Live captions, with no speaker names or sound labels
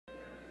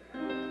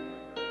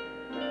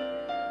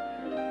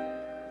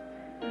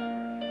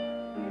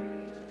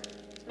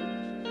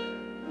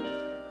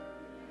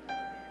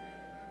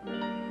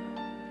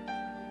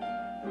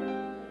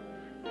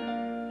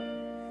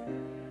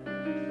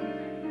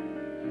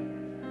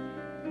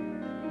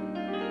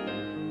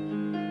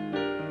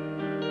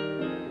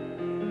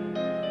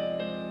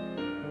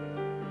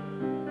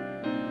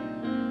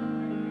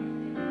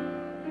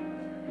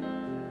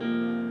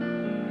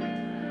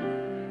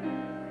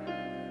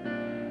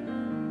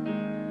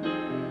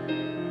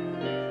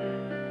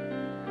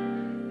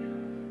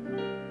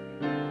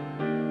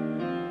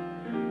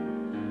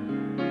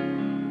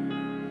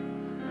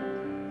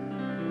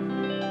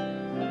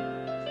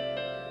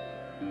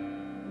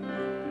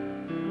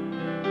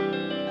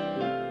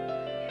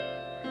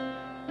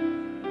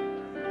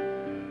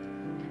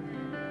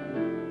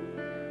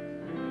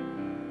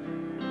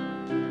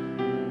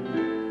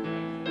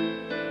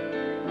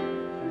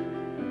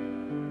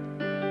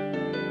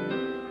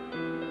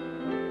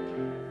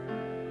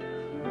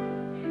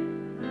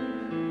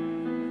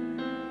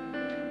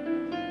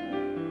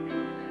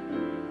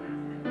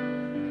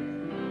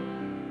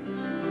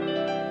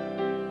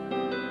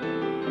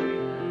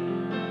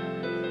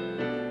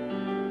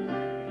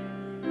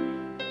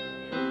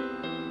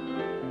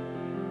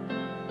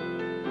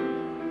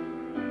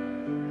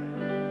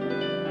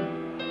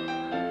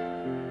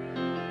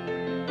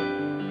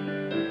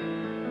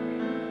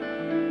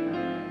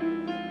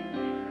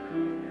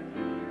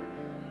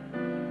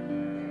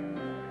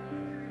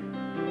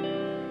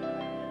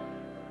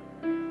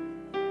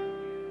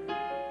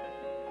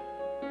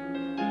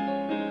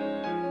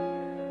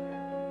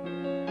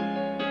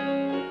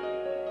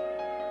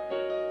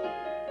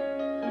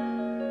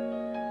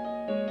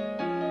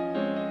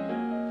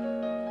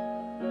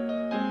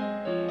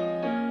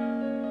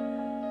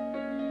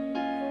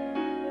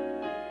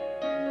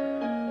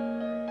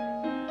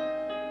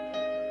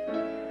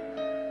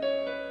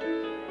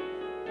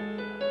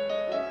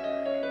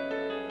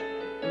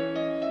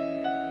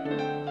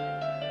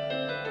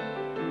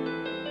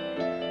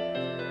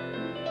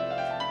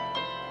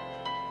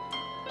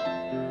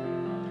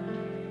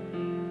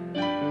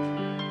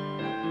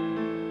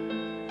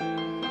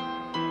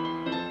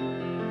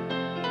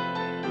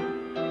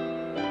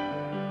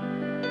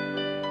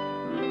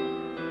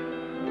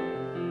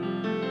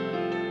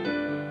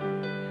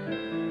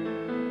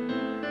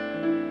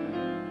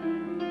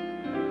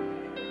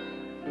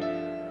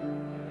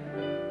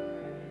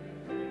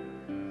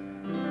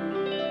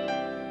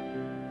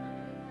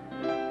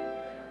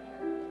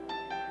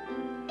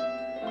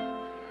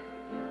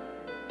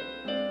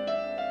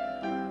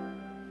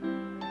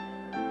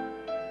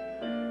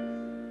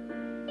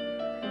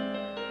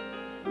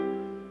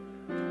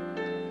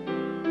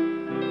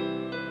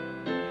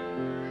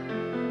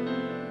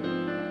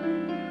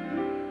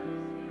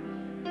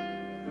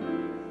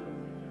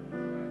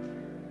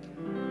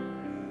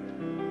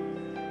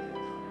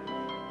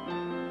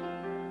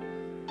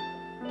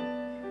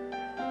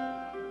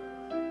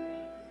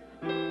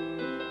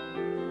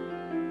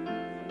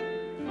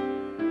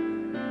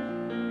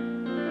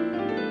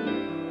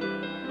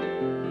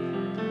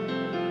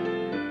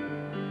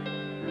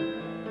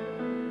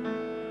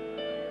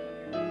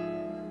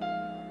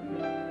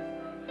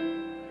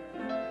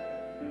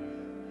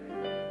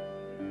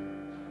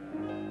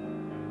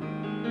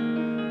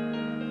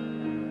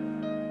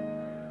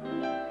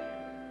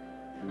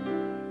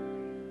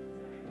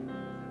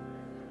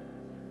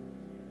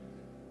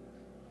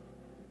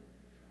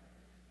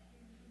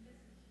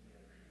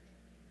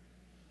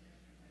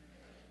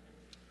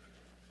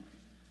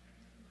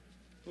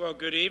Well,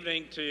 good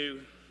evening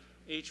to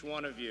each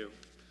one of you.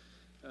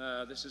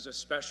 This is a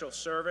special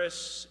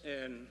service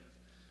in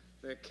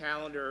the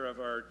calendar of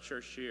our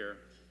church year.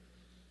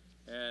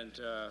 And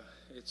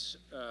it's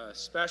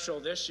special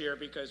this year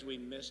because we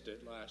missed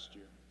it last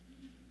year.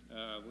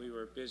 We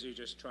were busy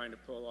just trying to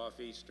pull off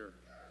Easter.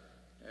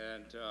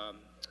 And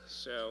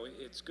so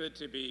it's good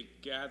to be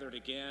gathered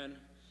again.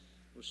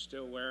 We're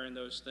still wearing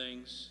those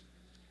things.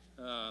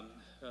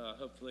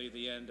 Hopefully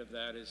the end of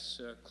that is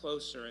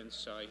closer in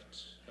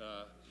sight.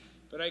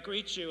 But I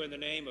greet you in the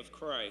name of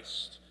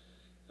Christ.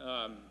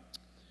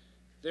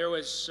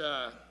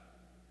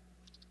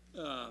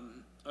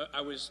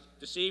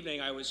 This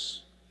evening I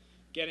was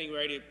getting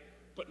ready to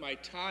put my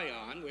tie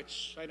on,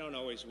 which I don't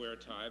always wear a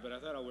tie, but I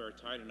thought I'll wear a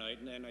tie tonight.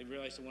 And then I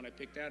realized the one I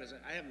picked out is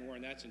I haven't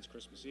worn that since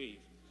Christmas Eve.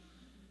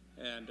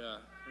 And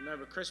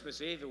remember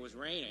Christmas Eve, it was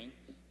raining,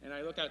 and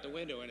I look out the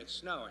window and it's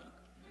snowing.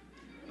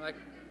 I'm like,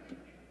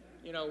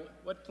 you know,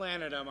 what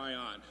planet am I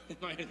on?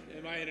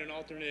 Am I in an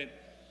alternate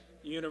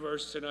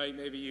universe tonight?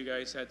 Maybe you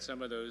guys had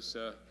some of those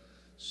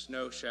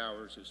snow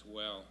showers as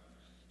well.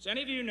 Does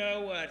any of you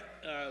know what,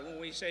 when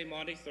we say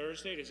Maundy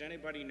Thursday, does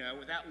anybody know,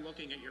 without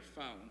looking at your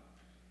phone,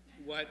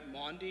 what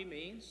Maundy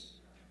means?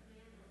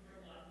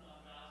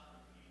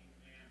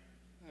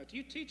 Do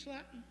you teach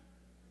Latin?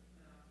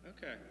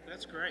 Okay,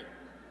 that's great.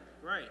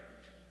 Right.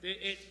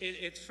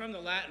 It's from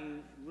the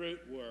Latin root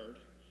word,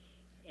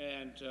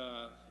 and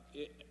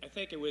I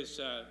think it was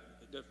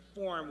the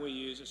form we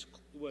use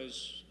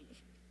was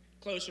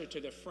closer to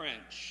the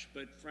French,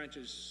 but French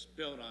is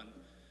built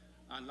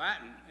on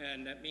Latin,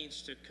 and that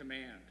means to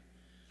command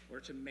or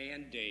to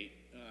mandate.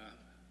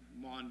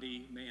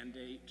 Maundy,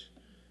 mandate,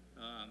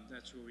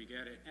 that's where we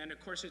get it. And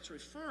of course it's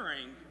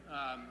referring,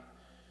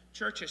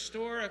 church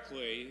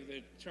historically,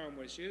 the term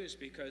was used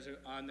because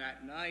on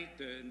that night,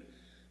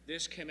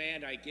 this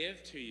command I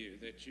give to you,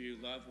 that you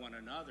love one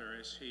another,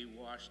 as he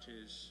washed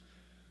his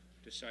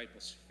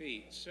disciples'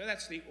 feet. So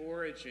that's the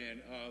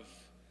origin of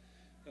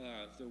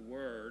the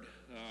word,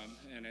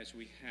 and as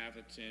we have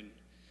it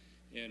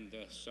in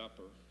the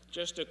supper.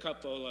 Just a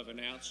couple of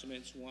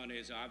announcements. One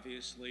is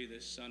obviously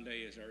this Sunday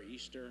is our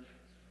Easter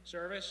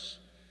service.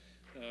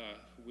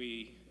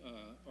 We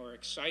are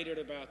excited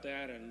about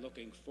that and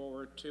looking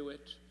forward to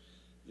it.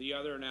 The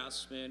other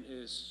announcement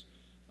is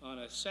on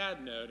a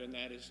sad note, and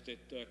that is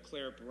that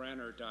Claire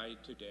Brenner died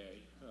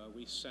today.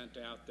 We sent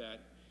out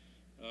that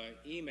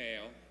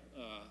email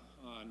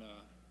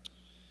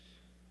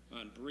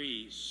on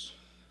Breeze,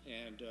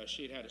 and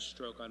she'd had a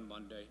stroke on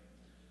Monday.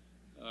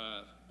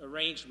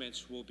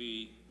 Arrangements will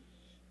be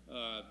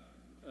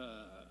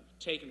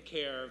taken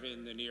care of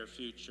in the near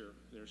future.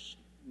 There's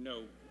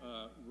no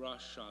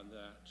rush on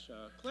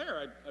that.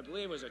 Claire, I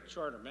believe, was a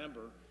charter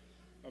member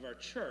of our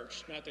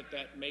church. Not that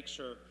that makes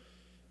her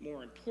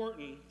more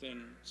important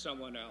than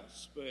someone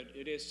else, but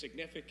it is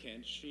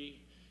significant. She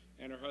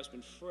and her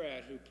husband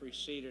Fred, who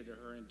preceded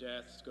her in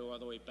death, go all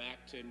the way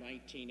back to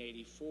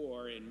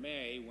 1984 in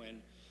May,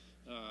 when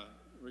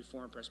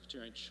Reformed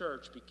Presbyterian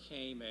Church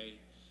became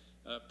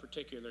a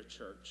particular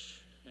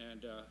church.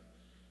 And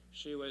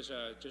she was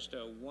just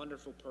a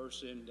wonderful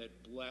person that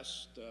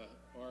blessed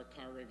our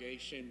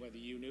congregation. Whether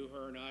you knew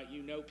her or not,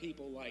 you know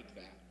people like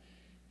that.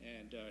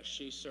 And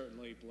she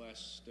certainly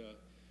blessed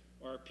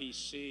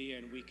RPC,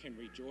 and we can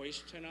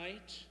rejoice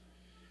tonight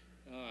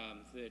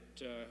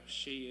that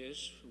she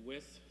is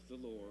with the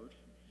Lord,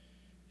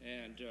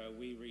 and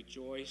we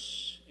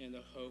rejoice in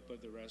the hope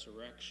of the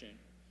resurrection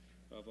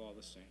of all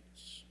the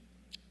saints.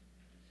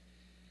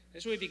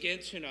 As we begin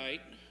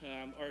tonight,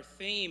 our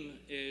theme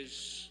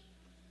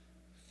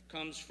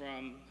comes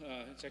from,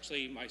 it's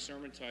actually my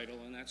sermon title,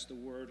 and that's the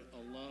word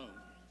alone.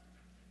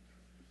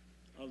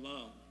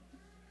 Alone.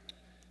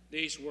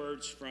 These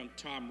words from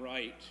Tom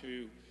Wright,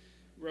 who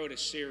wrote a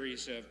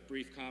series of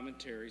brief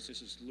commentaries.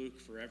 This is Luke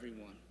for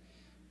Everyone,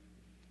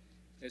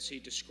 as he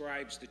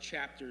describes the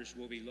chapters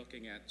we'll be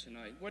looking at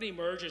tonight. What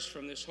emerges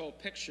from this whole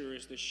picture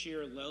is the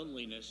sheer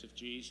loneliness of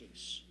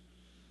Jesus,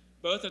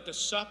 both at the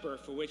supper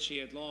for which he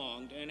had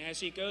longed, and as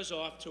he goes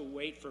off to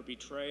wait for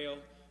betrayal,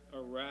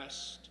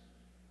 arrest,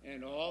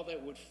 and all that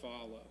would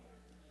follow.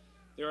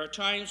 There are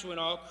times when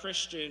all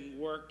Christian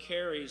work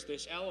carries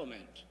this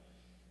element,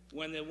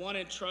 when the one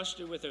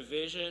entrusted with a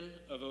vision,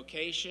 a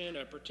vocation,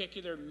 a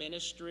particular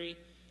ministry,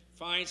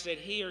 finds that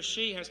he or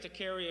she has to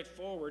carry it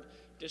forward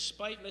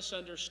despite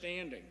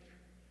misunderstanding,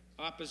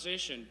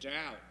 opposition,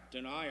 doubt,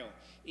 denial,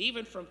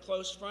 even from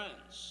close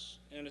friends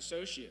and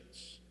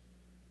associates.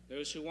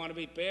 Those who want to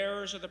be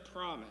bearers of the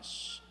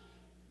promise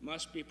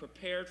must be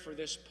prepared for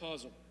this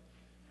puzzle.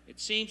 It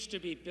seems to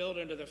be built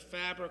into the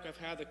fabric of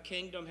how the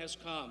kingdom has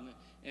come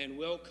and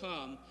will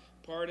come,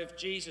 part of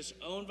Jesus'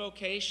 own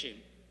vocation,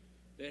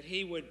 that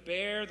he would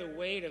bear the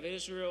weight of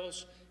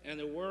Israel's and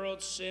the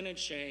world's sin and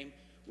shame,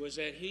 was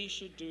that he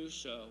should do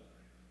so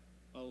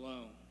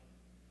alone.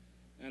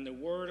 And the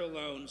word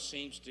alone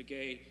seems to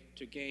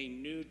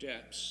gain new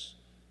depths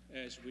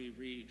as we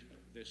read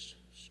this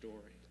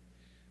story.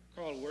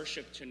 Call to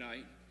worship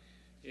tonight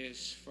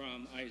is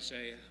from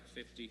Isaiah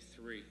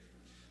 53.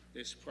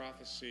 this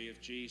prophecy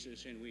of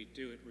Jesus, and we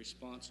do it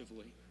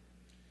responsively.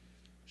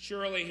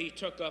 Surely he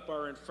took up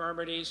our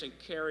infirmities and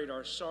carried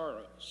our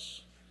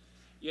sorrows.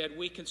 Yet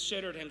we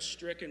considered him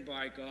stricken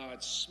by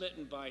God,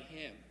 smitten by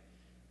him,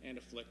 and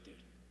afflicted.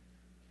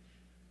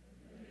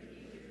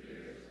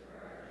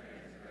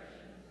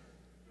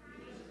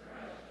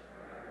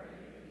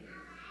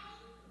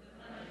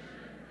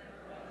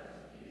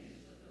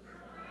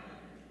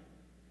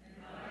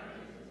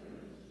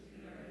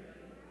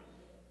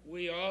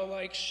 We all,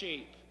 like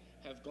sheep,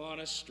 have gone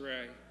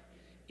astray.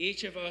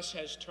 Each of us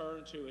has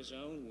turned to his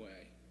own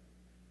way.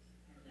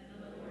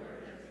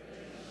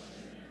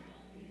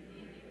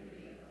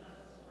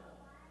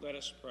 Let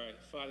us pray.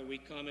 Father, we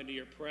come into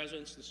your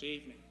presence this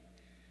evening.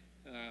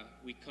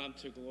 We come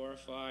to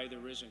glorify the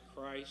risen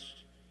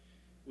Christ.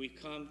 We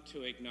come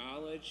to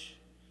acknowledge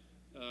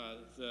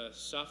the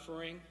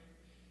suffering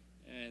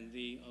and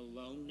the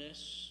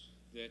aloneness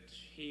that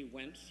he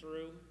went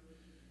through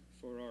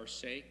for our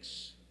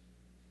sakes.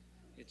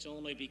 It's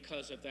only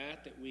because of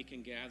that that we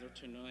can gather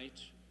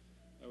tonight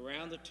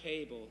around the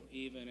table,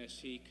 even as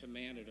he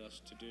commanded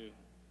us to do.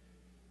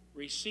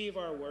 Receive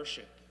our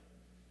worship,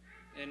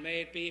 and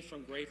may it be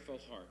from grateful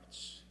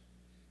hearts.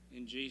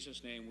 In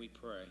Jesus' name we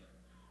pray.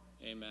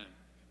 Amen.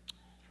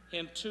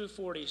 Hymn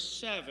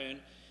 247,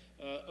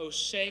 O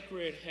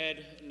Sacred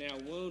Head Now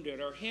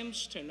Wounded. Our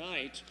hymns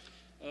tonight,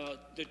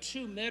 the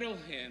two middle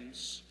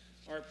hymns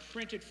are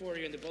printed for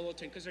you in the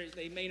bulletin because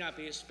they may not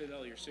be as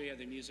familiar, so you have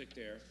the music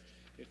there,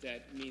 if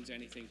that means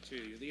anything to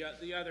you.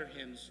 The other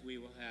hymns we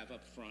will have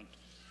up front,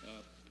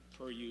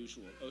 per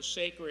usual. O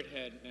Sacred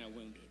Head Now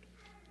Wounded.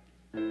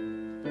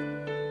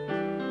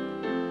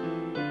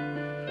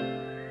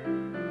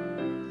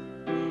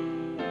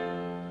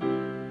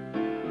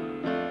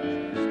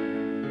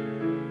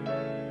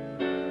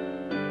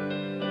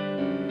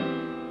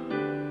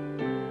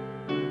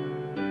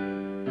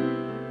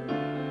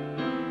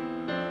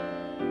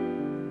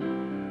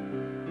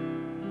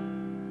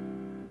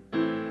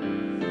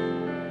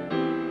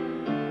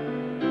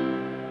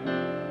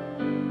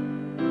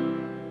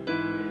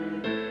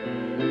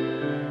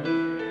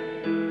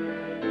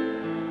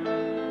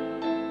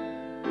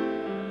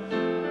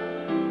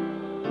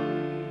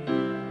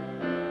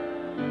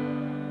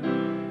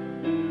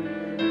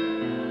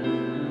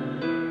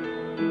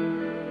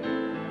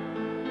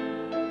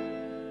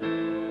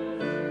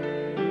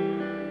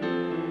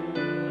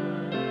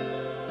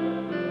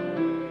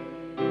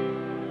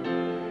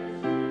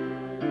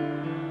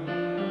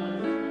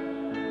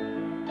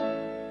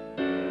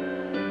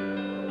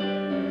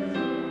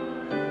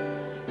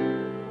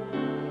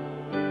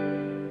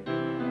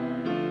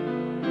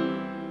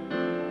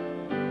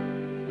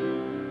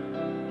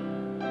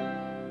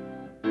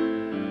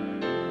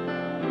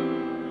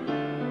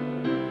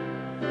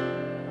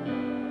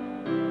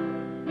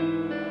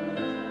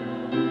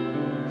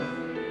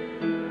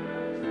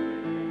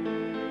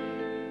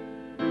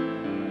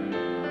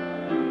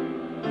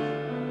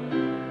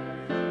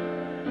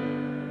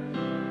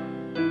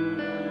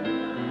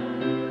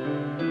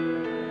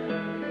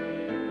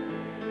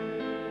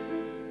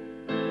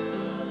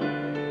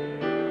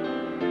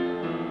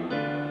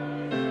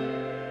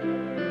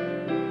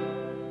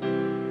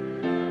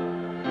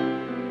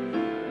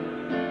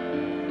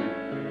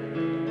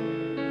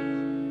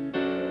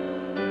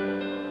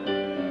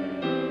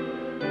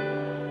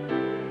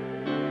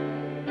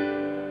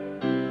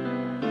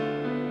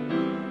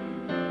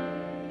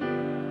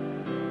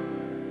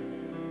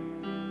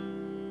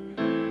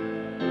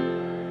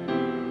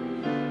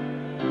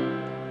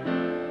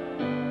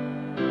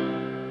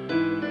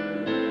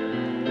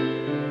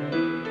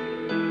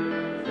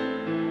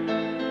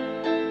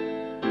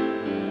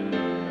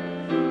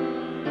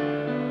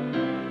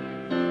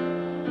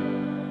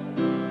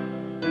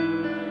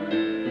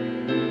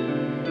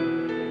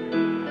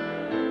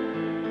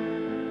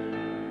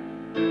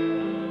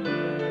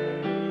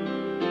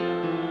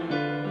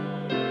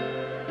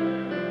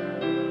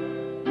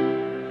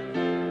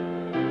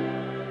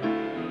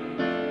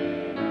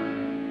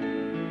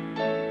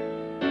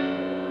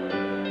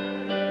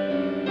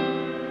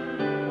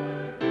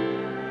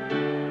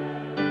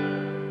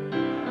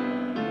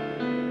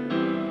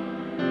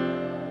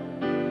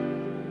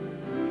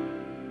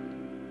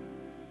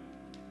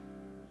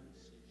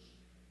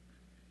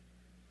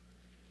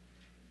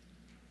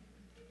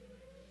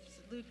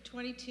 Luke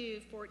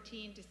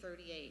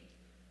 22:14-38.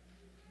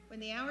 When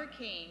the hour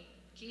came,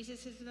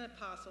 Jesus and the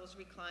apostles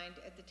reclined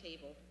at the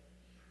table,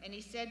 and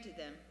he said to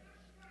them,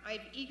 I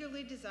have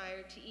eagerly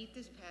desired to eat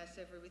this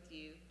Passover with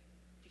you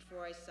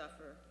before I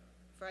suffer,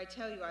 for I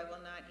tell you I will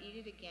not eat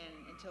it again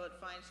until it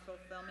finds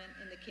fulfillment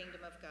in the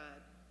kingdom of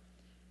God.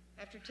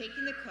 After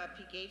taking the cup,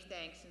 he gave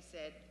thanks and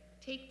said,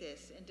 Take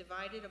this and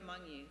divide it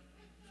among you,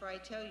 for I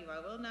tell you I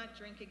will not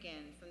drink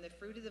again from the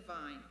fruit of the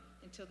vine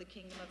until the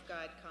kingdom of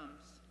God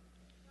comes.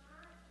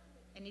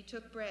 And he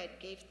took bread,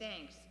 gave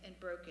thanks, and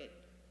broke it,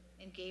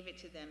 and gave it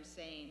to them,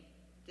 saying,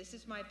 This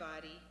is my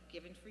body,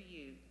 given for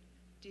you.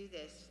 Do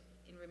this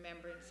in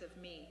remembrance of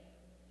me.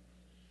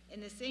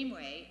 In the same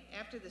way,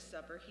 after the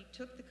supper, he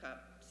took the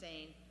cup,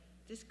 saying,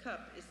 This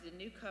cup is the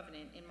new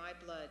covenant in my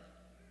blood,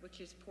 which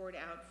is poured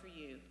out for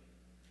you.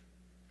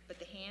 But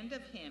the hand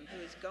of him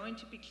who is going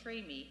to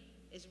betray me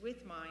is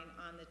with mine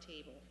on the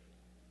table.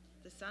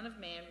 The Son of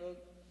Man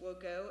will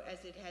go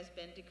as it has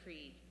been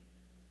decreed,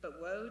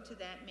 but woe to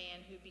that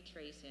man who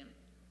betrays him."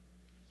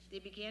 They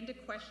began to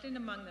question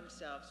among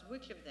themselves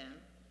which of them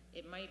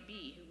it might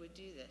be who would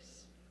do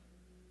this.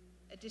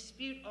 A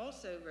dispute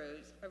also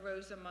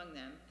arose among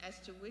them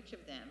as to which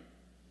of them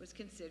was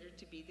considered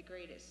to be the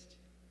greatest.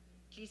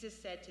 Jesus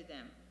said to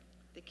them,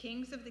 "The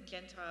kings of the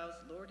Gentiles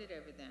lord it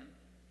over them,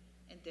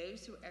 and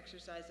those who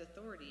exercise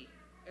authority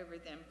over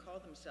them call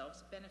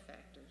themselves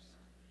benefactors.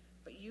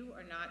 But you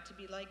are not to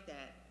be like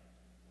that.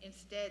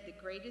 Instead, the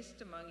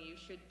greatest among you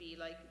should be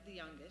like the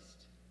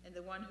youngest, and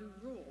the one who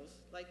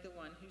rules like the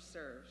one who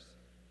serves.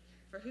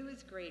 For who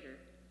is greater,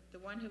 the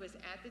one who is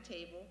at the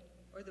table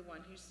or the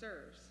one who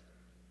serves?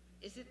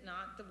 Is it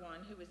not the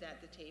one who is at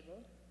the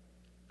table?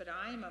 But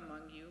I am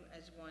among you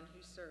as one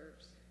who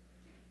serves.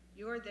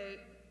 You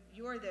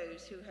are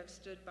those who have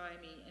stood by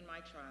me in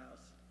my trials,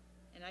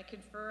 and I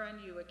confer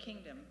on you a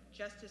kingdom,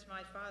 just as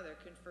my Father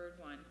conferred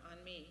one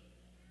on me,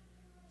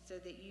 so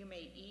that you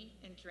may eat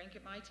and drink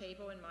at my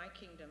table in my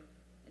kingdom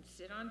and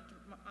sit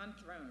on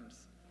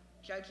thrones,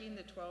 judging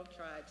the 12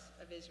 tribes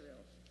of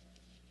Israel.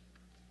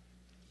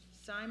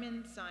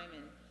 Simon,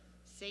 Simon,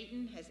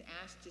 Satan has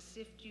asked to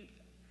sift you,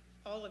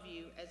 all of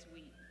you as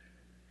wheat.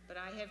 But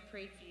I have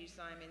prayed for you,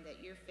 Simon, that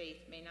your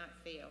faith may not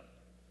fail.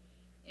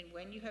 And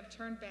when you have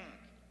turned back,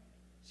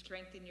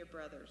 strengthen your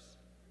brothers."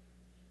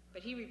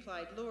 But he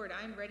replied, "Lord,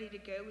 I am ready to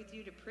go with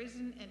you to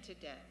prison and to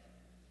death."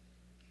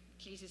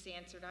 Jesus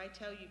answered, "I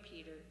tell you,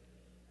 Peter,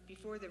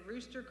 before the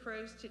rooster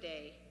crows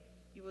today,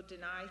 you will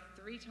deny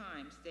 3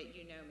 times that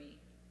you know me."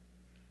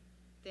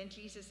 Then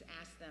Jesus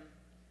asked them,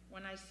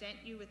 "When I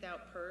sent you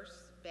without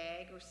purse,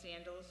 bag, or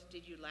sandals,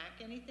 did you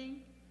lack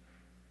anything?"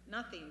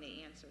 "Nothing,"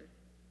 they answered.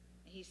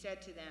 And he said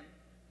to them,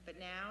 "But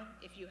now,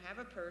 if you have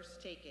a purse,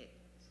 take it,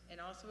 and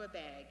also a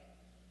bag.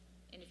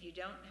 And if you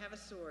don't have a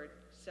sword,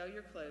 sell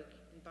your cloak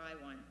and buy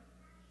one.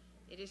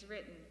 It is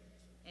written,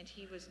 'And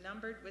he was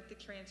numbered with the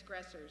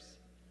transgressors.'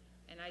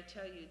 And I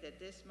tell you that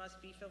this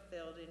must be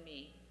fulfilled in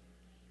me.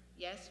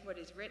 Yes, what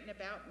is written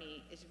about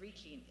me is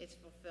reaching its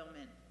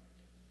fulfillment."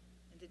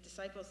 And the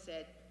disciples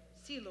said,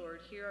 "See,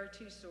 Lord, here are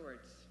 2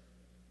 swords."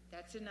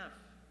 "That's enough,"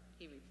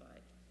 he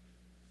replied.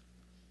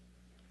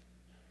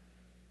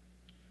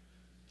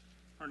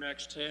 Our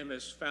next hymn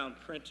is found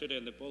printed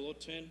in the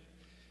bulletin.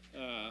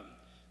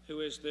 Who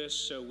is this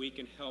so weak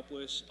and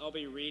helpless? I'll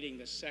be reading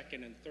the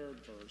 2nd and 3rd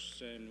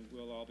verse, and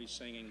we'll all be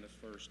singing the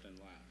 1st and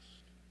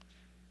last.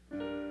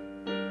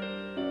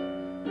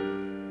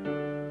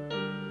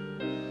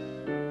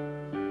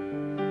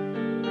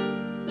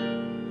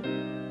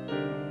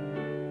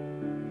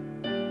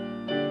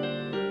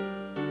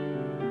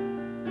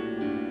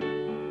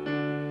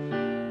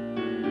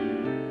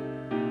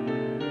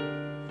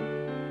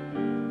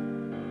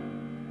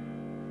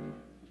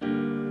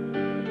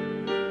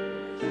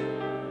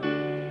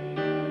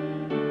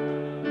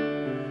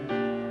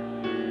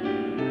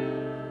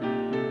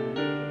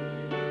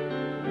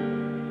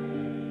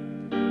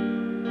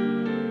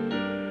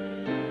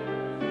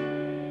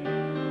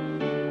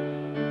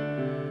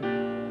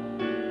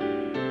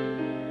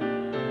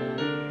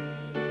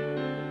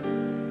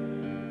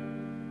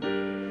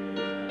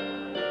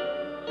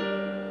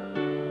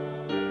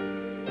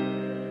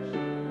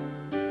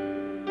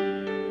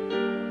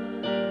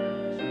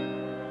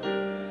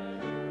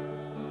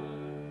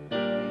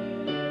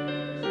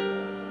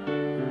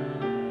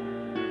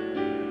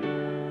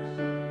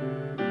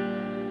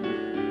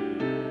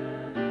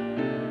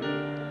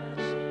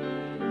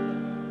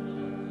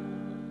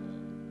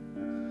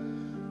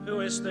 Who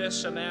is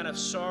this, a man of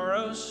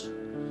sorrows,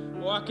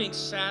 walking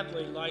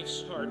sadly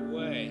life's hard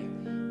way,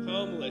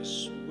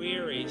 homeless,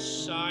 weary,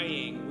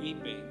 sighing,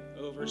 weeping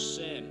over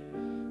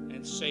sin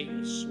and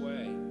Satan's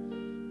sway?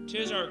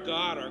 'Tis our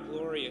God, our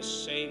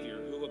glorious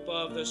Savior, who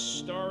above the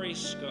starry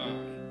sky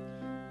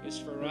is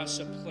for us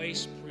a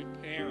place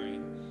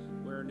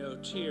preparing where no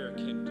tear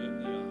can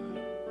dim the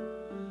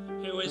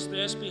eye. Who is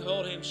this?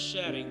 Behold him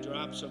shedding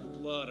drops of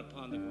blood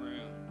upon the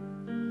ground.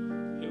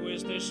 Who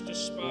is this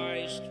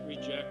despised,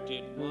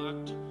 rejected,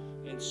 mocked,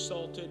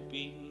 insulted,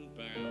 beaten,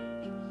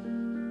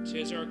 bound?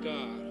 'Tis our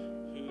God,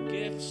 who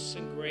gifts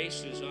and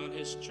graces on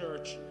his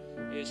church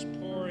is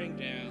pouring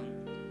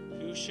down.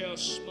 Who shall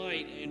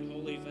smite in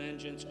holy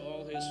vengeance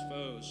all his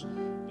foes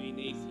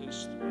beneath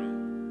his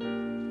throne?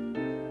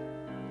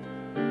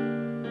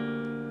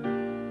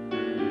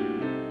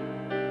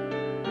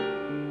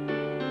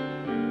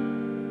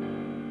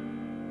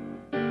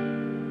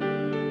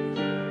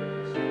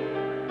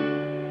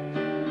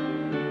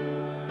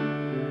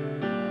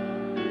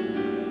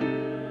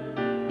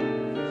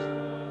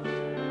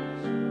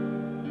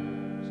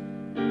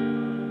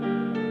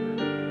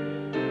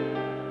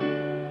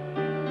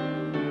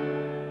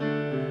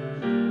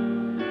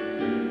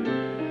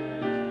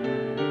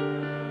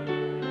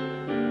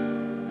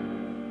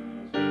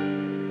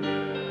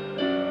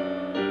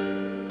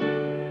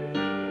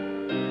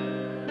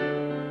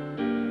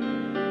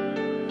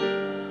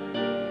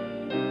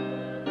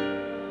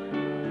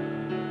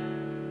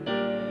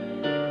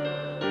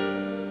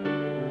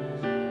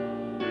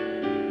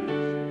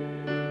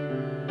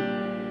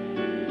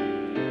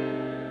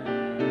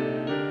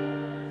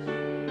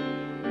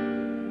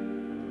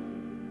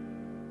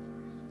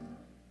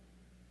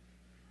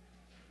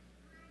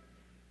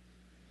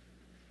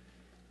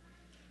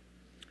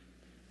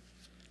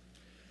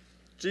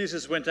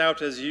 Jesus went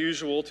out as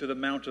usual to the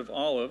Mount of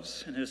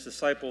Olives, and his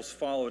disciples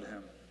followed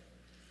him.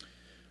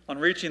 On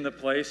reaching the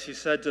place, he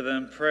said to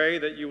them, "Pray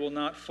that you will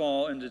not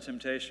fall into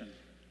temptation."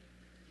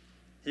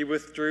 He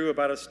withdrew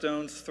about a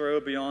stone's throw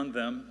beyond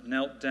them,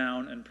 knelt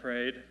down, and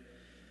prayed,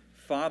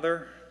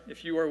 "Father,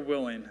 if you are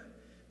willing,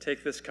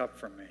 take this cup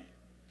from me.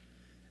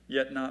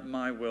 Yet not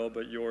my will,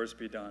 but yours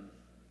be done."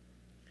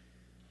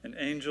 An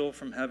angel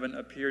from heaven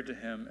appeared to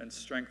him and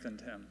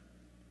strengthened him.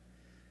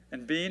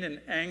 And being in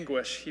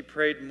anguish, he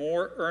prayed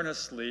more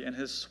earnestly, and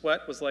his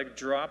sweat was like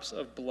drops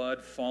of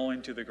blood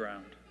falling to the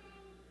ground.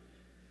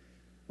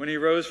 When he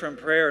rose from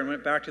prayer and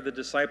went back to the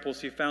disciples,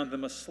 he found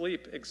them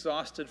asleep,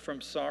 exhausted from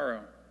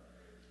sorrow.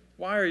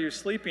 "Why are you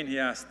sleeping?" he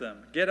asked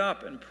them. "Get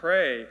up and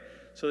pray,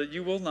 so that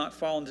you will not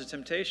fall into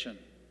temptation."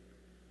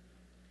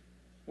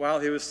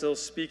 While he was still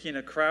speaking,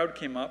 a crowd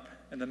came up,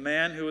 and the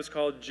man who was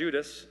called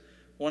Judas,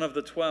 one of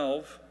the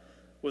 12,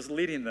 was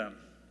leading them.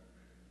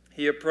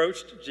 He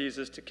approached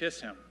Jesus to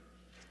kiss him.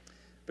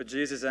 But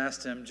Jesus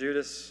asked him,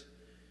 "Judas,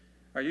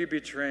 are you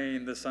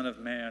betraying the Son of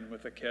Man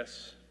with a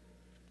kiss?"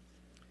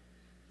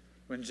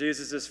 When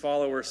Jesus'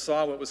 followers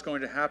saw what was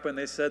going to happen,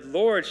 they said,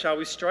 "Lord, shall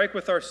we strike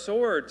with our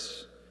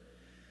swords?"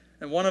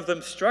 And one of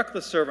them struck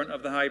the servant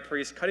of the high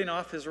priest, cutting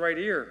off his right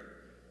ear.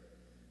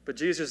 But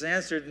Jesus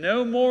answered,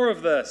 "No more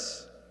of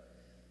this."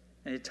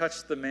 And he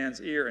touched the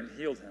man's ear and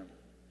healed him.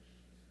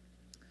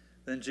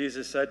 Then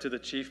Jesus said to the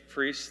chief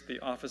priests, the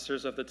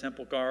officers of the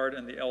temple guard,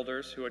 and the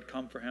elders who had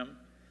come for him,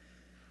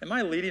 "Am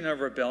I leading a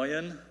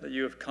rebellion that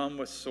you have come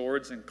with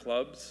swords and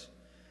clubs?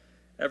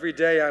 Every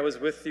day I was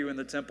with you in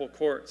the temple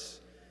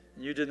courts,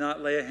 and you did not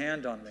lay a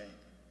hand on me.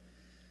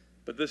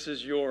 But this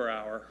is your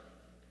hour,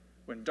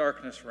 when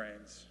darkness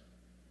reigns."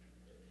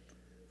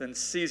 Then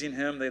seizing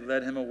him, they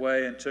led him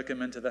away and took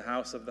him into the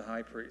house of the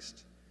high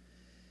priest.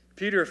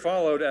 Peter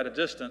followed at a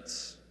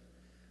distance,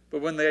 but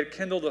when they had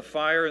kindled a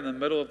fire in the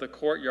middle of the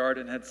courtyard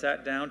and had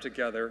sat down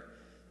together,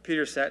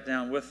 Peter sat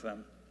down with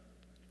them.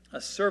 A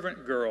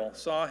servant girl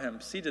saw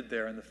him seated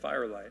there in the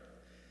firelight.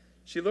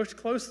 She looked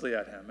closely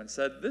at him and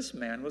said, "This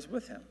man was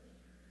with him."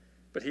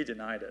 But he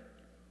denied it.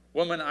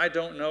 "Woman, I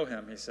don't know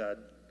him," he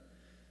said.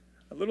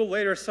 A little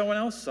later, someone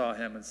else saw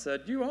him and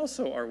said, "You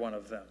also are one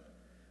of them."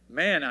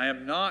 "Man, I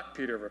am not,"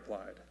 Peter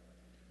replied.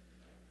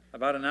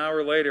 About an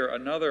hour later,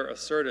 another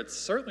asserted,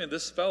 "Certainly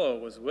this fellow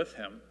was with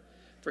him,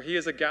 for he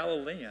is a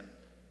Galilean."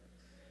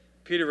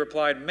 Peter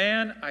replied,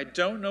 "Man, I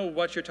don't know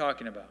what you're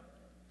talking about."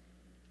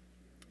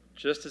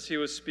 Just as he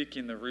was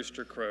speaking, the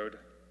rooster crowed.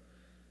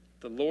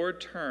 The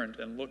Lord turned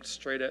and looked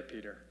straight at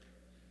Peter.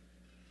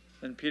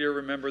 Then Peter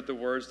remembered the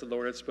words the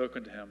Lord had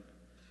spoken to him.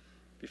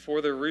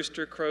 "Before the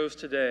rooster crows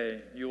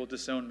today, you will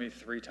disown me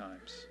 3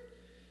 times."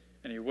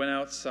 And he went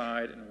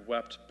outside and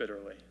wept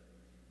bitterly.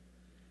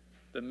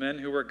 The men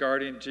who were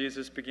guarding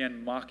Jesus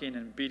began mocking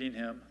and beating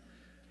him.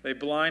 They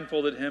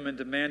blindfolded him and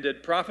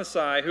demanded,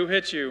 "Prophesy, who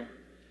hit you?"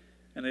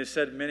 And they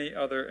said many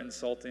other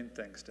insulting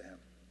things to him.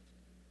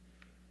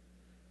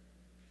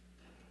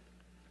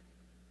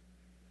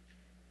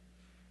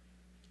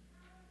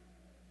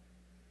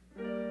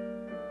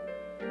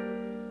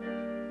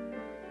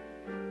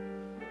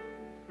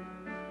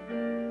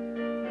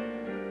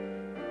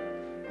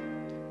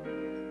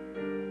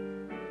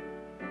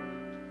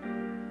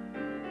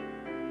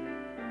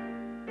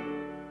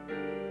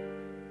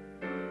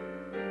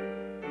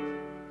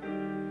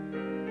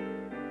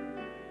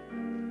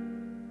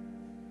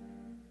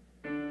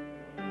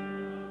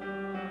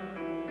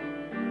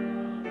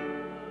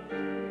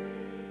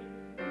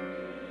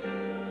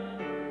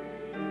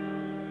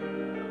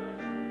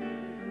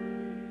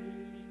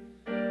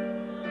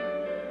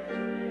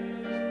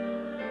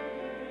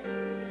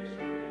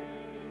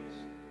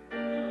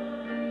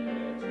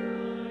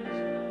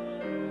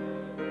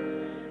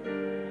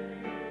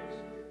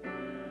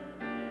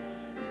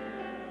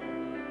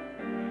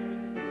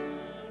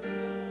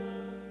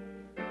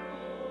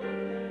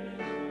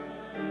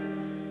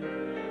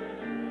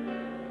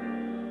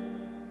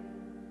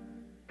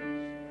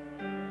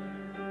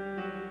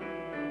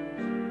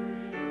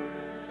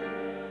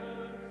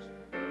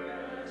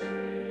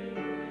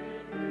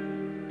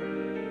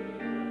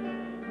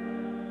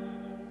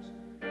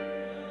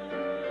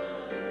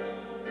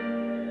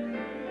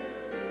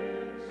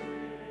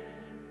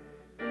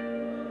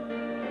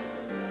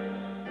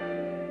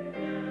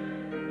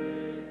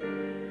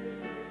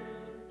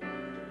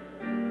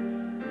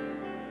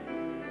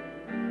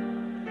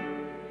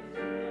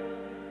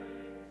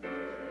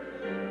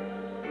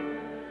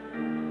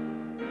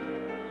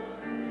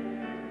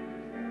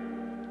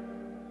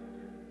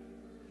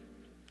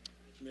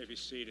 Be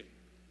seated.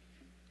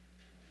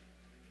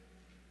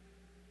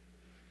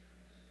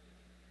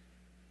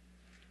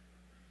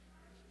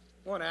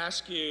 I want to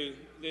ask you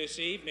this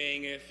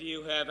evening if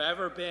you have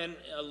ever been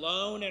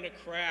alone in a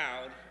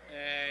crowd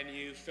and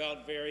you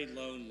felt very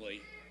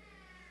lonely.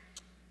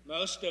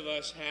 Most of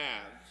us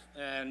have,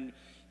 and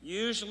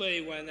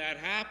usually when that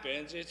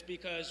happens, it's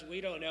because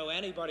we don't know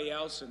anybody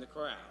else in the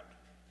crowd.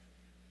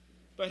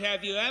 But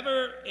have you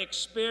ever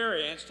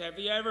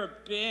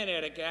been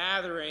at a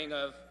gathering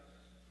of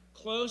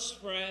close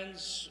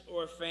friends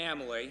or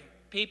family,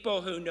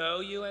 people who know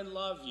you and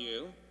love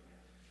you,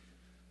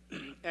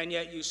 and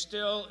yet you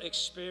still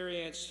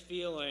experience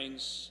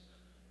feelings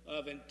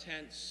of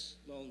intense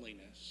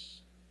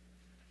loneliness.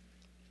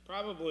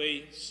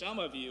 Probably some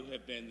of you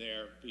have been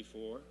there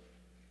before.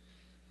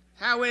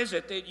 How is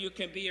it that you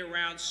can be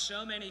around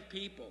so many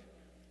people,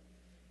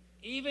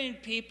 even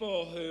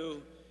people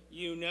who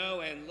you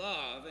know and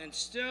love, and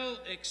still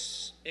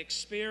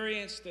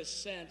experience the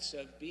sense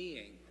of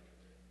being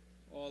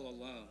all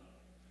alone?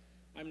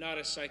 I'm not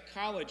a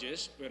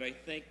psychologist, but I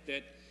think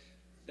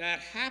that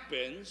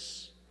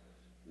happens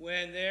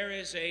when there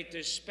is a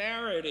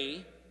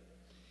disparity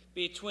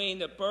between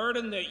the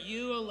burden that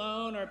you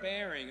alone are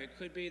bearing. It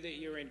could be that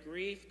you're in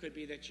grief, could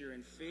be that you're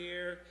in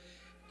fear,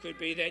 could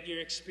be that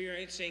you're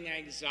experiencing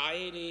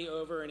anxiety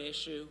over an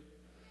issue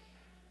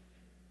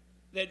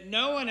that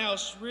no one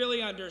else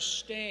really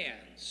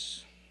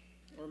understands,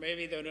 or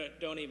maybe they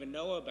don't even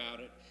know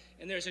about it.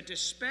 And there's a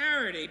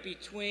disparity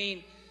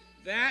between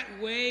that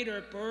weight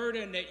or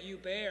burden that you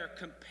bear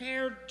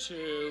compared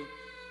to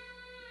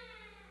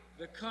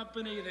the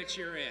company that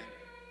you're in,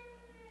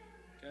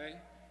 okay?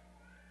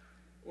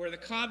 Or the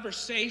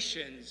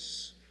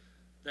conversations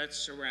that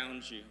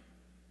surround you.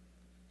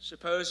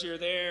 Suppose you're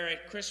there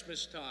at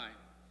Christmas time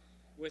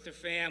with a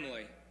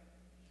family,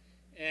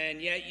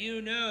 and yet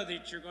you know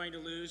that you're going to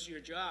lose your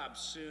job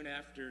soon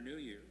after New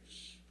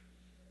Year's.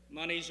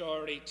 Money's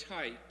already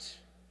tight,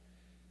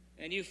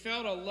 and you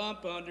felt a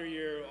lump under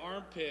your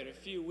armpit a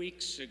few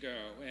weeks ago,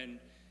 and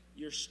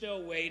you're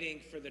still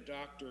waiting for the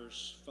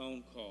doctor's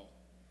phone call.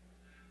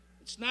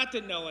 It's not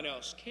that no one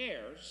else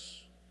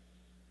cares.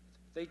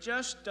 They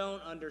just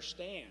don't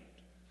understand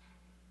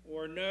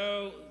or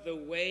know the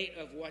weight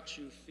of what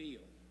you feel.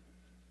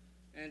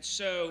 And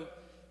so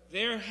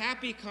their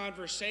happy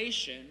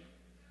conversation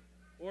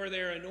or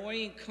their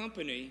annoying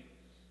company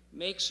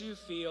makes you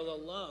feel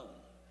alone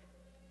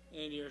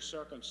in your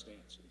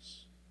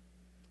circumstances.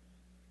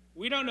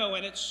 We don't know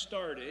when it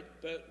started,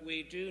 but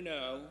we do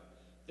know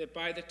that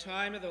by the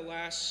time of the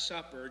Last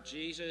Supper,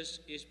 Jesus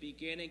is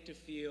beginning to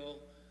feel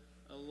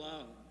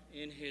alone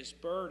in his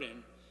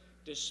burden,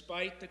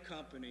 despite the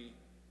company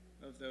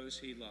of those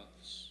he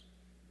loves.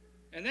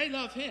 And they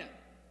love him.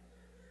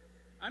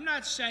 I'm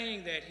not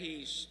saying that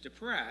he's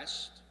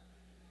depressed,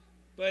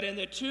 but in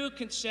the two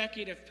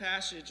consecutive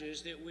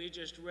passages that we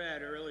just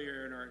read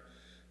earlier in our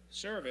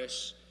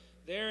service,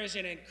 there is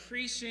an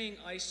increasing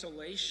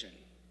isolation,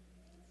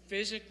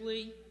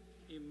 physically,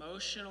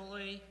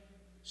 emotionally,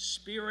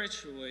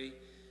 spiritually,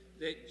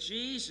 that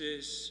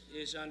Jesus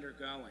is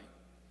undergoing.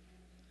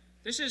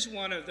 This is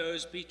one of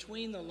those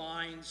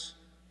between-the-lines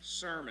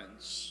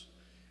sermons,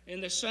 in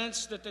the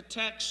sense that the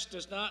text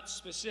does not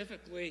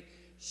specifically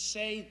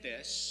say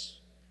this,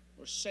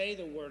 or say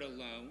the word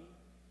alone,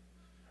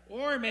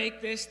 or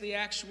make this the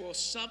actual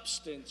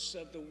substance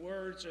of the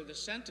words or the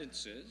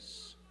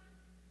sentences.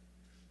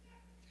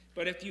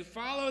 But if you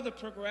follow the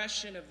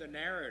progression of the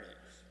narrative,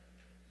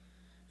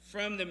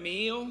 from the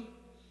meal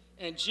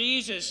and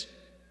Jesus'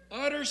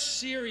 utter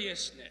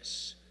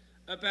seriousness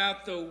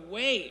about the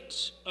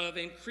weight of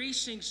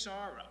increasing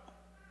sorrow,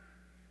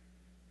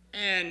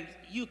 and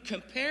you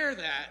compare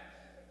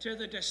that to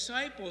the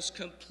disciples'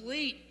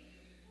 complete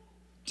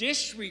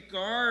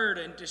disregard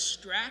and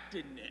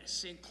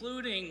distractedness,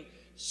 including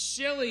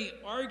silly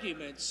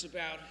arguments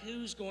about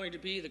who's going to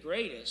be the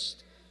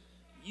greatest,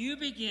 you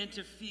begin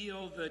to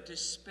feel the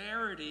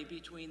disparity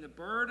between the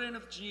burden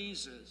of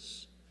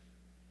Jesus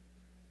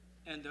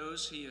and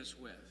those he is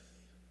with.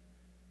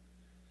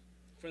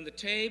 From the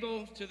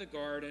table to the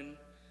garden,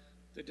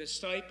 the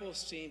disciples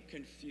seem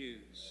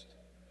confused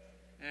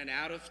and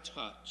out of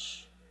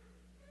touch.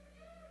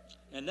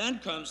 And then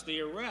comes the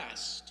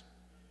arrest.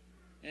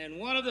 And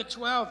one of the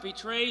 12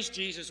 betrays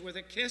Jesus with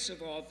a kiss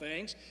of all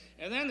things.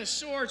 And then the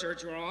swords are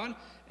drawn.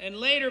 And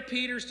later,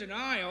 Peter's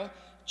denial.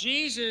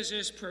 Jesus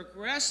is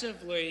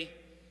progressively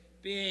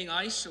being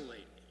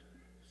isolated,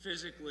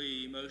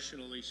 physically,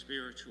 emotionally,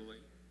 spiritually,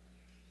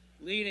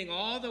 leading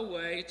all the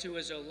way to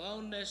his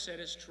aloneness at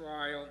his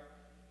trial,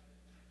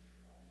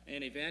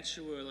 and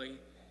eventually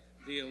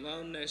the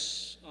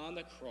aloneness on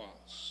the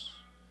cross,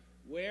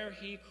 where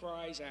he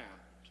cries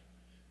out,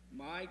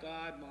 my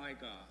God,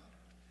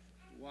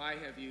 why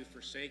have you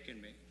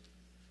forsaken me?"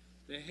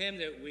 The hymn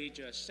that we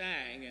just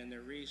sang, and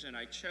the reason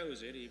I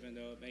chose it, even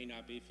though it may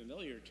not be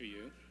familiar to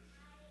you,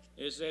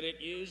 is that it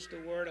used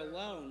the word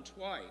alone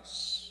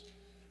twice.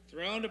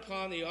 Throned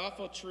upon the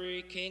awful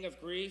tree, King of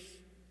grief,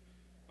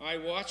 I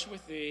watch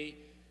with thee.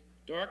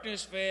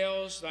 Darkness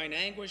veils thine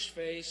anguished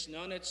face,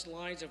 none its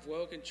lines of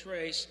woe can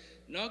trace.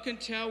 None can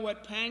tell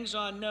what pangs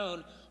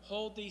unknown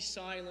hold thee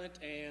silent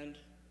and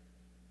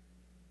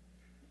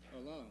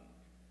alone.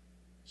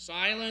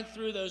 Silent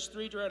through those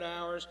 3 dread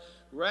hours,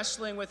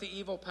 wrestling with the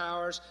evil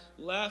powers,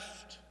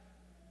 left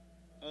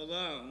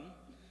alone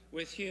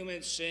with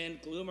human sin,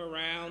 gloom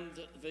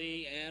around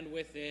thee and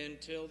within,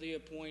 till the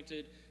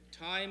appointed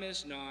time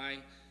is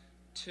nigh,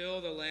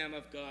 till the Lamb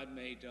of God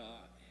may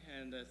die.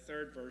 And the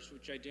third verse,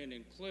 which I didn't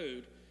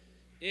include,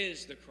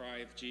 is the cry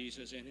of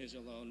Jesus in his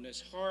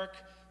aloneness. Hark,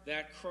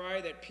 that cry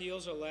that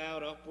peals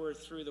aloud upward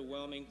through the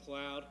whelming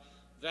cloud.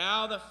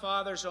 Thou, the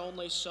Father's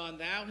only Son,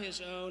 thou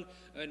his own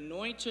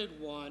anointed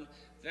one,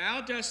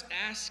 thou dost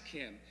ask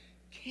him,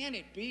 can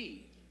it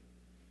be?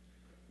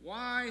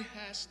 Why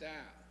hast thou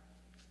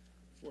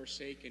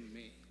forsaken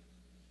me?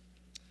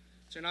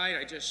 Tonight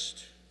I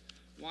just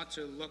want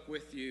to look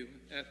with you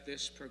at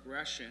this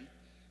progression,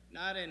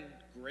 not in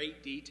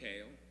great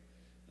detail,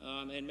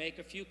 and make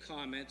a few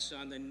comments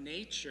on the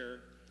nature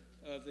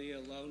of the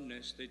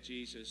aloneness that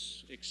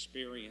Jesus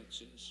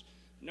experiences.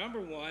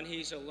 Number one,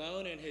 he's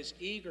alone in his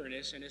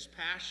eagerness and his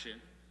passion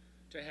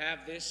to have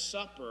this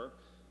supper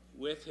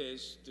with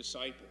his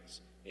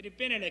disciples. It had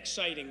been an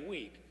exciting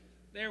week.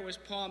 There was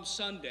Palm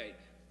Sunday.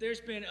 There's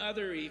been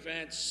other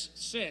events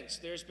since.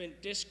 There's been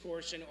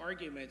discourse and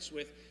arguments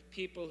with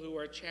people who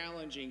are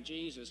challenging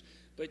Jesus.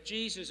 But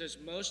Jesus is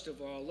most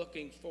of all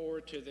looking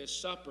forward to this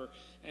supper.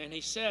 And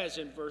he says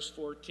in verse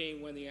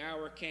 14, when the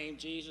hour came,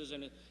 Jesus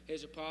and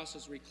his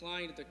apostles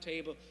reclined at the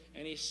table,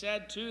 and he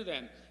said to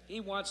them, he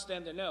wants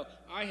them to know,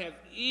 I have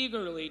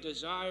eagerly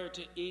desired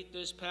to eat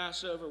this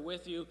Passover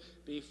with you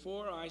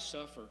before I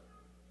suffer.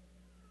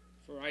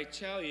 For I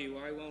tell you,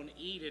 I won't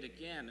eat it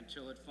again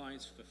until it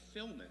finds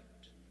fulfillment,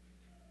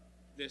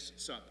 this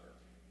supper,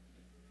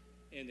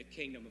 in the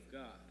kingdom of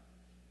God.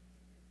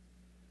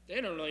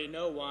 They don't really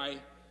know why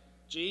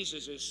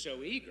Jesus is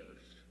so eager.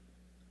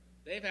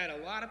 They've had a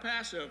lot of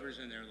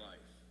Passovers in their life.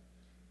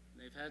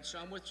 They've had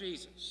some with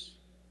Jesus.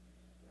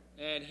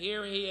 And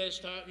here he is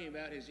talking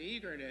about his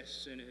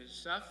eagerness and his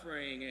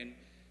suffering and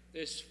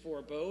this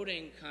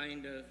foreboding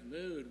kind of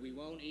mood. We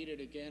won't eat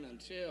it again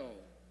until.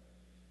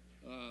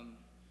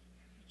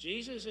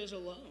 Jesus is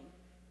alone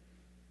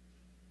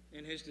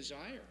in his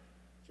desire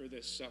for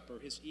this supper,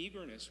 his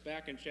eagerness.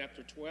 Back in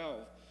chapter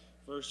 12,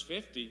 verse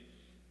 50,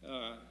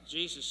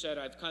 Jesus said,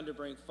 I've come to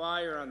bring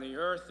fire on the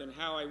earth, and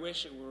how I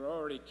wish it were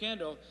already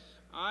kindled.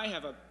 I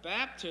have a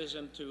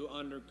baptism to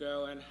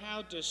undergo, and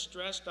how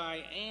distressed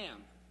I am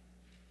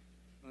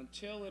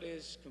until it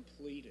is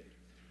completed.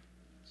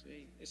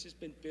 See, this has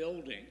been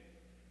building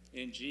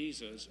in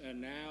Jesus, and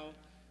now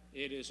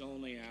it is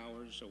only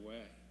hours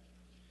away.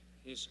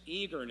 His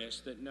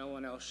eagerness that no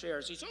one else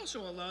shares. He's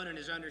also alone in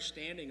his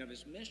understanding of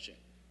his mission.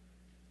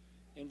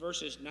 In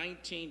verses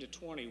 19 to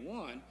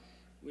 21,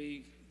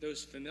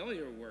 those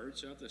familiar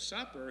words of the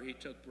supper, he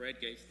took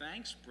bread, gave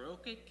thanks,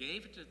 broke it,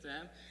 gave it to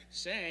them,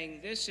 saying,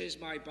 this is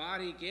my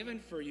body given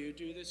for you.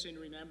 Do this in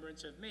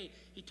remembrance of me.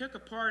 He took a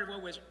part of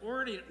what was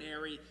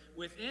ordinary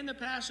within the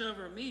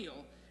Passover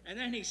meal, and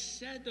then he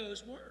said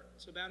those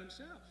words about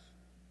himself.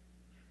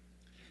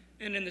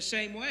 And in the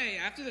same way,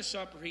 after the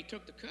supper, he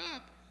took the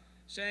cup,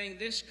 saying,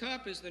 this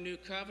cup is the new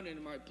covenant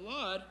in my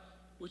blood,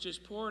 which is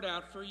poured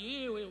out for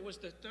you. It was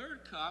the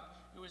third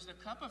cup. It was the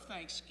cup of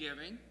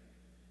thanksgiving.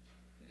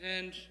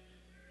 And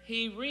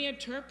he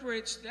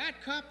reinterprets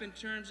that cup in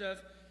terms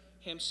of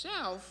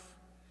himself.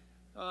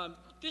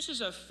 This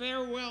is a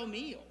farewell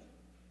meal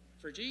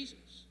for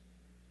Jesus.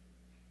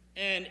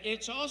 And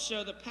it's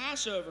also the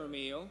Passover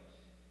meal,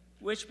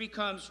 which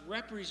becomes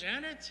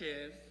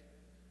representative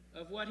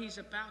of what he's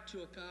about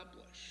to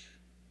accomplish.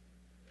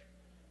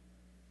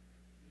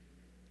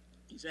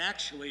 He's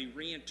actually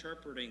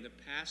reinterpreting the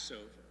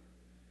Passover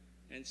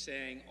and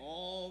saying,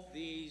 all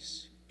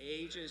these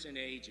ages and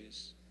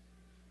ages,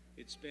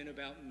 it's been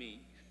about me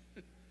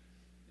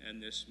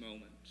and this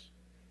moment.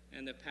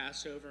 And the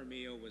Passover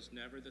meal was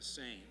never the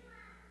same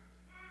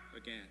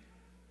again.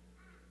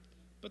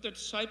 But the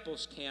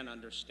disciples can't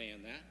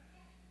understand that.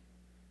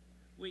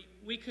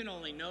 We can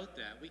only note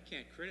that. We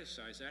can't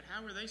criticize that.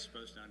 How are they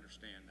supposed to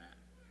understand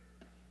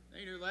that?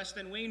 They knew less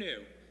than we knew.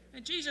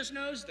 And Jesus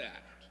knows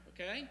that,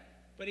 okay?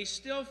 But he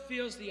still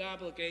feels the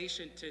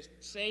obligation to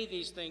say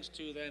these things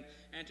to them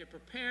and to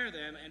prepare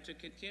them and to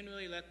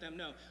continually let them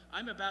know,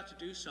 I'm about to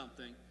do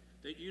something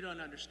that you don't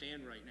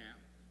understand right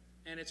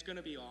now, and it's going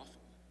to be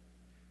awful,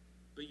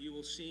 but you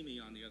will see me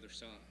on the other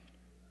side.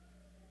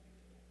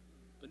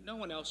 But no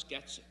one else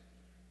gets it.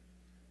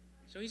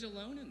 So he's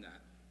alone in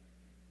that.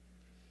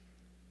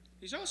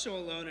 He's also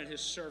alone in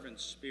his servant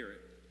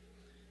spirit.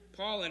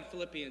 Paul in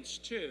Philippians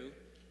 2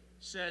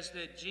 says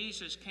that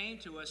Jesus came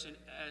to us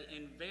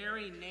in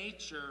very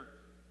nature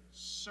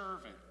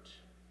servant,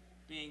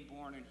 being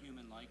born in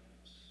human likeness.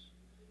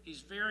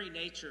 He's very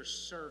nature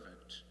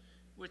servant,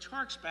 which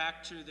harks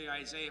back to the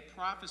Isaiah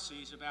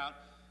prophecies about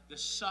the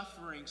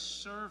suffering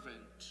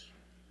servant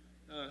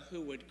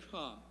who would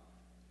come.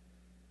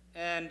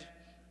 And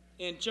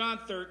in John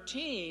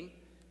 13,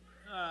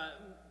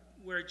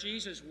 where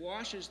Jesus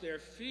washes their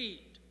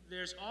feet,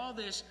 there's all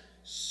this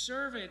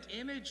servant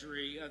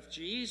imagery of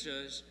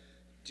Jesus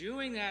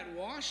doing that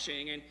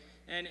washing.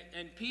 And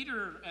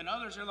Peter and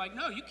others are like,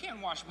 no, you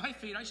can't wash my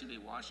feet. I should be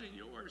washing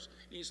yours.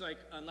 And he's like,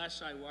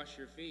 unless I wash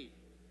your feet,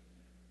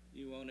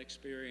 you won't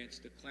experience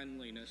the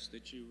cleanliness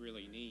that you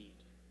really need.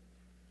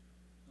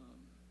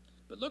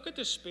 But look at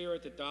the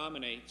spirit that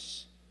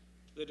dominates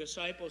the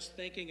disciples'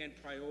 thinking and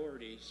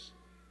priorities,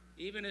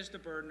 even as the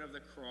burden of the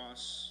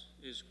cross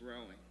is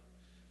growing.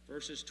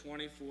 verses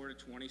 24 to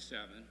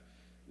 27,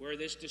 where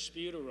this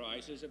dispute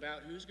arises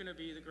about who's going to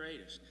be the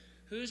greatest,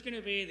 who's going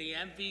to be the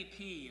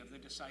MVP of the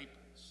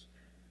disciples.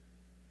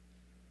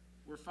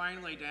 We're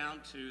finally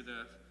down to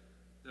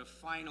the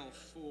final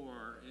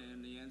four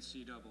in the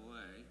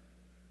NCAA,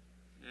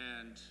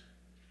 and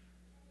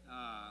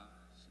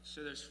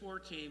so there's 4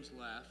 teams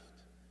left.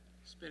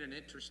 It's been an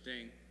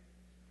interesting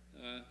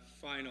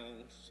final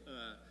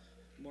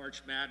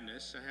March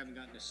Madness. I haven't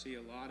gotten to see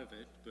a lot of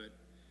it, but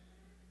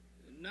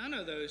none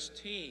of those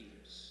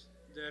teams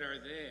that are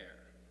there,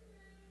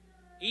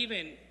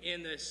 even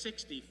in the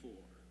 64,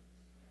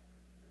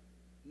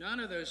 none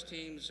of those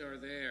teams are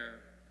there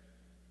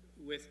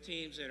with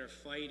teams that are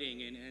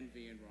fighting in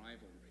envy and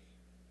rivalry.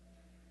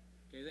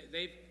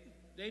 Okay,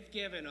 they've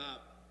given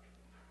up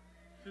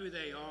who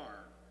they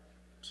are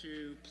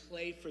to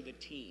play for the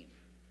team.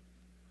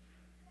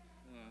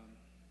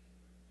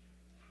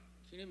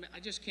 I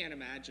just can't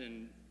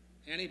imagine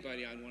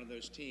anybody on one of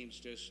those teams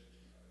just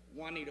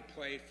wanting to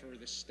play for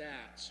the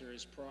stats or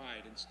his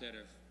pride instead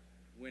of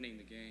winning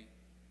the game.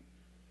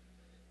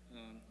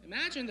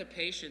 Imagine the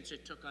patience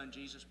it took on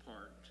Jesus'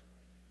 part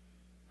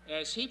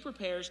as he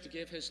prepares to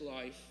give his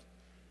life,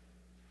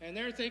 and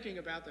they're thinking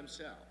about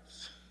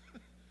themselves.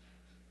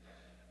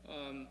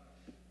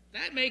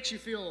 That makes you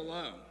feel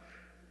alone,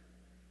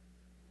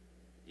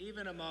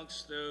 even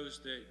amongst those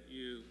that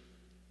you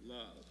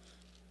love.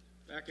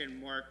 Back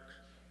in Mark,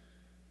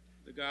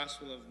 the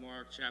Gospel of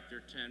Mark,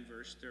 chapter 10,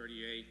 verse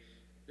 38,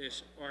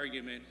 this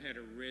argument had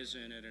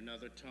arisen at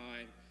another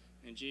time,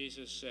 and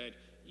Jesus said,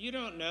 "You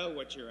don't know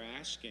what you're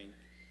asking.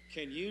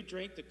 Can you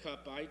drink the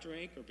cup I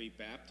drink or be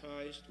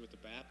baptized with the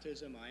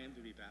baptism I am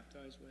to be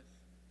baptized with?"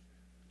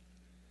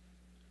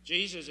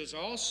 Jesus is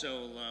also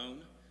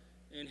alone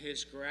in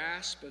his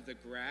grasp of the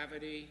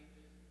gravity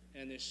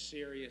and the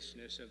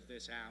seriousness of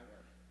this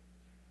hour.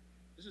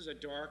 This is a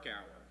dark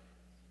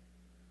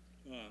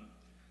hour.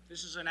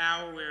 This is an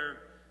hour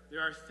where there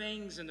are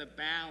things in the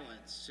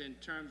balance in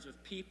terms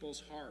of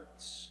people's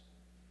hearts.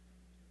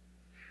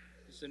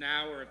 It's an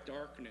hour of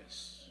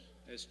darkness,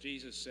 as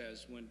Jesus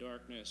says, when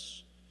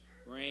darkness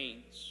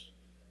reigns.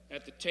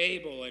 At the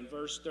table in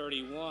verse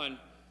 31,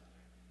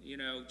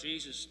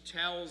 Jesus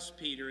tells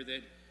Peter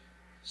that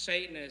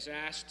Satan has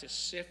asked to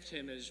sift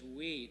him as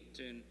wheat,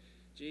 and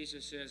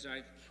Jesus says,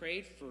 "I've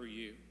prayed for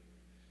you,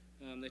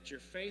 that your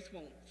faith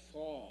won't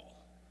fall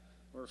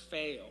or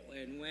fail,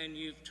 and when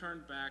you've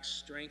turned back,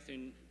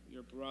 strengthen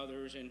your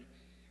brothers." And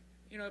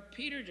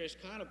Peter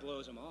just kind of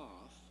blows him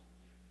off.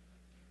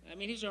 I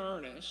mean, he's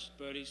earnest,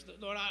 but he's,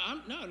 "Lord,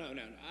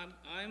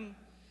 I'm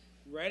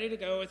ready to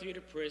go with you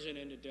to prison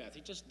and to death."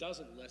 He just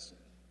doesn't listen.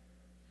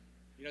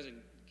 He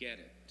doesn't get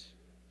it.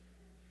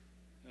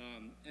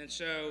 And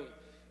so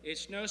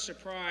it's no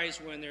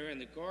surprise when they're in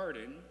the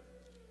garden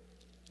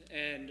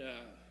and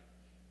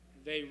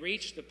they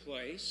reach the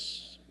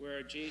place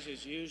where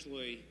Jesus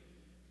usually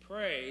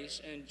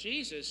prays, and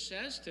Jesus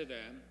says to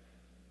them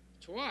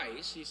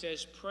twice, he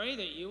says, "Pray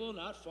that you will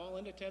not fall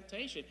into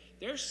temptation."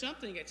 There's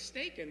something at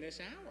stake in this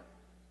hour.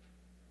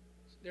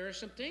 There are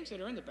some things that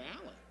are in the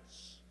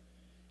balance,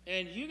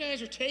 and you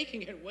guys are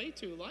taking it way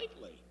too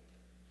lightly.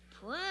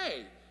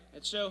 Pray.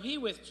 And so he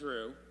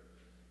withdrew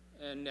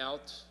and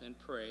knelt and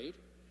prayed,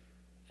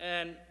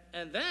 and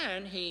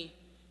then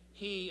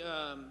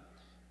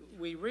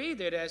we read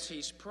that as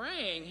he's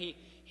praying,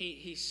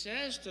 he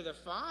says to the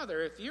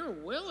Father, "If you're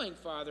willing,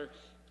 Father,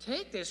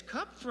 take this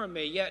cup from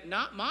me, yet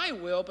not my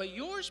will, but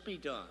yours be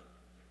done."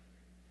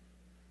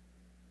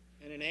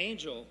 And an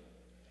angel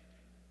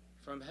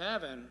from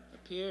heaven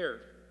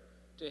appeared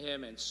to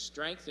him and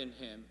strengthened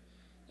him.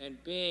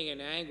 And being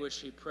in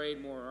anguish, he prayed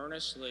more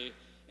earnestly,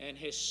 and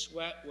his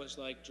sweat was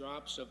like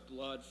drops of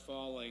blood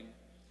falling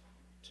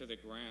to the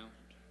ground.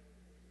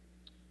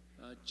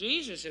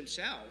 Jesus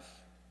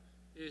himself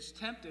is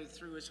tempted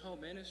through his whole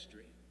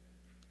ministry,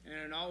 and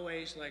in all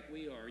ways like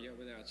we are, yet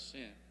without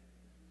sin.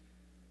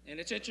 And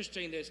it's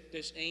interesting that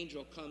this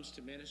angel comes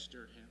to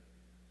minister to him.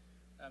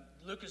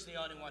 Luke is the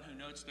only one who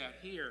notes that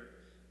here,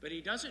 but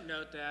he doesn't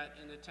note that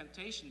in the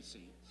temptation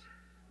scenes.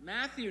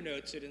 Matthew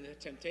notes it in the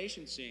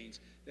temptation scenes,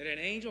 that an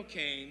angel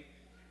came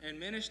and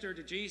ministered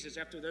to Jesus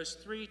after those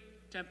 3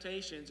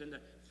 temptations in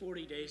the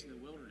 40 days in the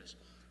wilderness.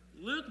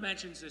 Luke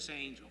mentions this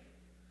angel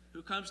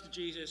who comes to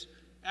Jesus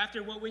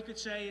after what we could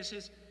say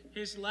is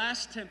his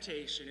last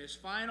temptation, his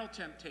final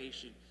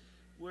temptation,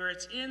 where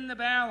it's in the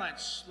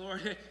balance.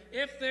 "Lord,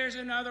 if there's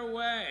another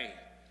way,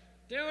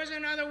 there was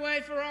another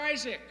way for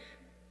Isaac.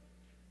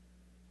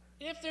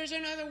 If there's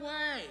another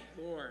way,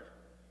 Lord,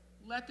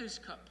 let this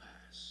cup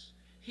pass."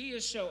 He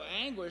is so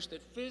anguished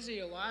that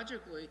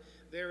physiologically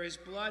there is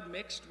blood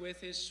mixed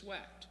with his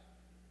sweat.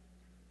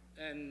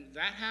 And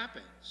that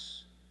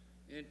happens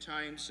in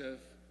times of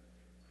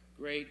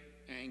great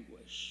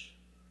anguish.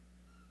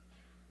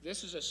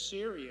 This is a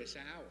serious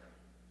hour.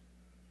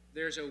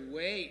 There's a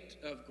weight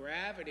of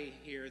gravity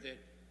here that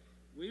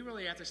we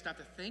really have to stop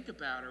to think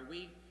about, or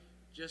we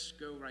just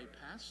go right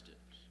past it.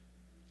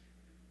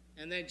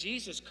 And then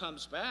Jesus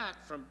comes back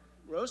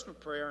rose from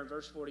prayer in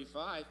verse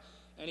 45,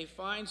 and he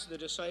finds the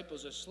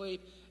disciples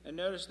asleep. And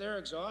notice they're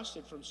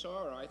exhausted from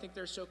sorrow. I think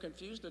they're so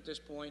confused at this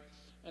point,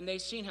 and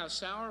they've seen how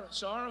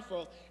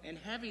sorrowful and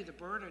heavy the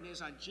burden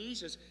is on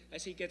Jesus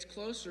as he gets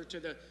closer to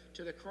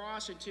the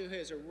cross and to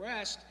his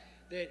arrest.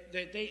 That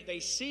they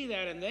see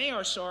that, and they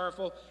are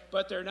sorrowful,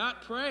 but they're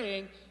not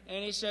praying.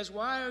 And he says,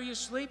 why are you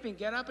sleeping?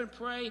 Get up and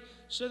pray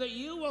so that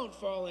you won't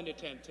fall into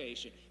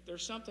temptation.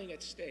 There's something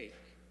at stake.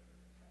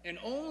 And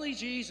only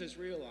Jesus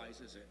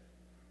realizes it.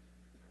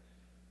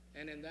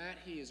 And in that,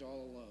 he is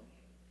all alone.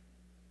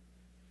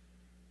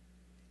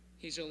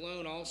 He's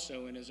alone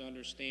also in his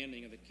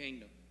understanding of the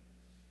kingdom.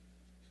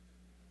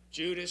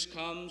 Judas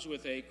comes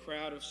with a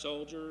crowd of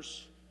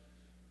soldiers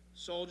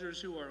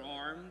who are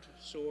armed,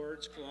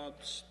 swords,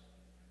 clubs.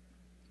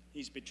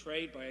 He's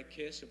betrayed by a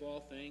kiss of all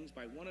things,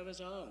 by one of his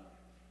own,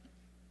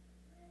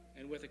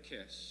 and with a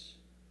kiss.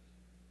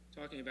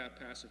 Talking about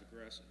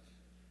passive-aggressive.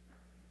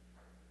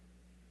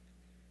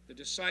 The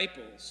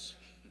disciples,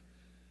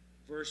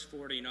 verse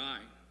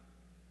 49,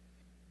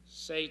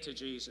 say to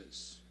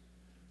Jesus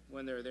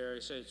when they're there,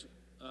 he says,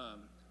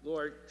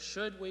 Lord,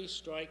 should we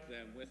strike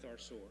them with our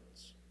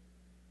swords?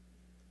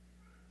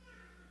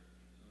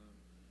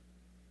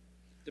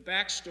 The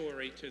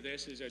backstory to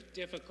this is a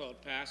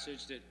difficult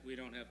passage that we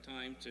don't have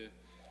time to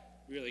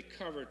really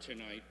cover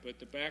tonight, but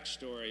the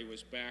backstory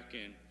was back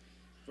in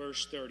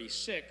verse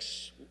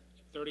 36,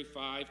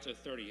 35 to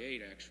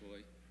 38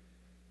 actually,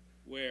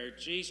 where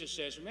Jesus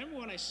says, remember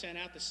when I sent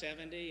out the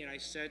 70 and I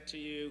said to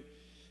you,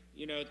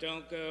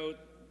 don't go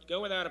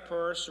without a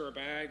purse or a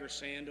bag or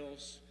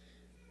sandals.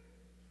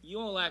 You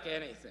won't lack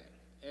anything.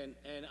 And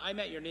I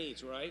met your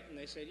needs, right? And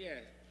they said, yeah.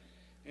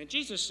 And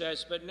Jesus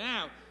says, but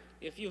now,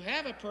 if you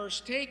have a purse,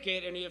 take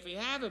it, and if you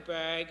have a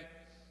bag,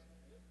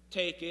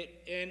 take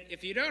it, and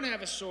if you don't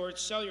have a sword,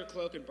 sell your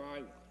cloak and buy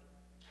one.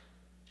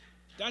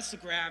 That's the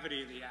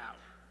gravity of the hour,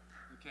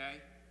 okay?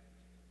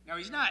 Now,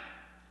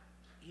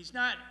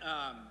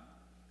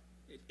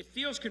 it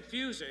feels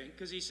confusing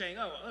because he's saying,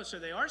 oh, so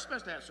they are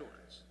supposed to have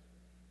swords.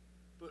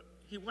 But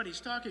what he's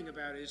talking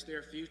about is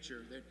their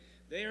future, that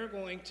they are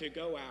going to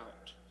go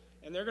out,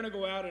 and they're going to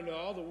go out into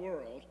all the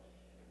world.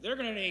 They're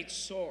going to need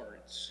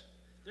swords.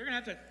 They're going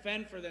to have to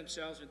fend for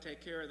themselves and take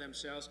care of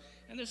themselves.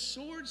 And the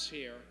swords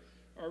here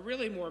are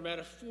really more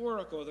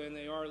metaphorical than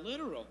they are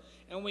literal.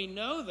 And we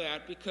know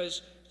that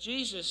because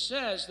Jesus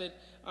says that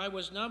I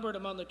was numbered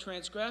among the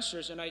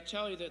transgressors, and I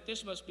tell you that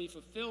this must be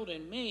fulfilled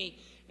in me.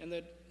 And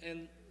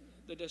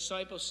the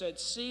disciples said,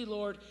 see,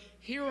 Lord,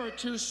 here are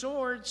 2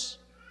 swords.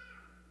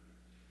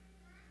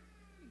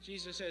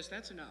 Jesus says,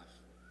 that's enough.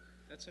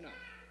 That's enough.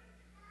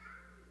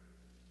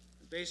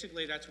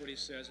 Basically, that's what he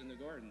says in the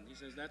garden. He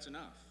says, that's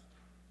enough.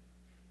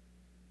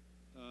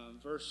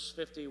 Verse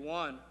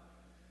 51,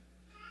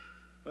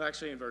 well,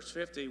 actually in verse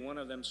 50, one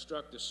of them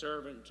struck the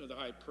servant to the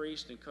high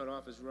priest and cut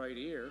off his right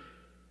ear.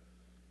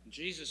 And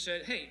Jesus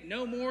said, hey,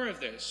 no more of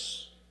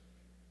this.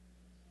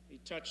 He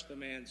touched the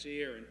man's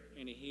ear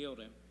and he healed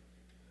him.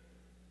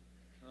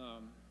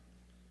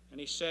 And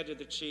he said to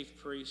the chief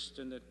priest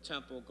and the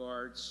temple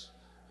guards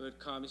who had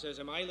come, he says,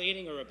 am I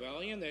leading a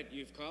rebellion that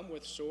you've come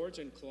with swords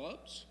and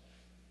clubs?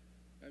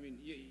 I mean,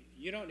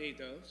 you don't need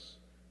those.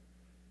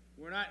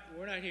 We're not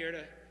here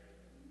to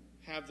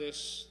have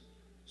this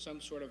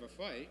some sort of a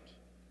fight.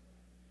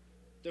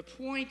 The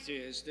point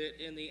is that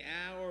in the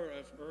hour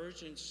of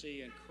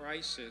urgency and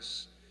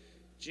crisis,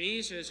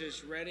 Jesus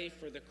is ready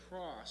for the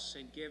cross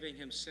and giving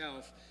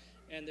himself,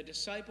 and the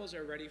disciples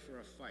are ready for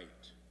a fight.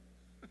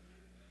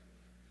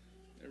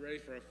 They're ready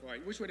for a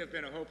fight, which would have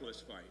been a hopeless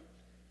fight,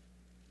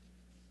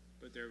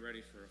 but they're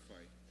ready for a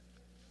fight.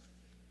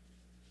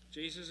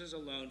 Jesus is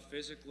alone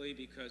physically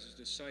because his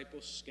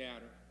disciples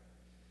scatter.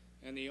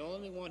 And the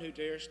only one who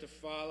dares to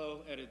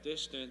follow at a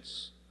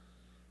distance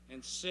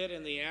and sit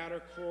in the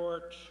outer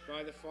court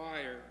by the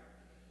fire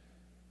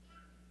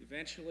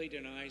eventually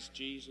denies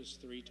Jesus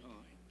 3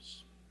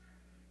 times.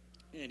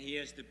 And he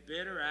has the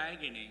bitter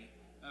agony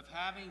of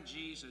having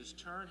Jesus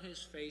turn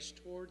his face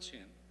towards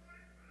him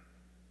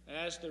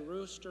as the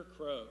rooster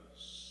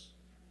crows,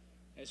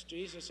 as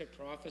Jesus had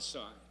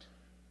prophesied.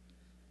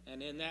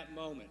 And in that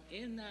moment,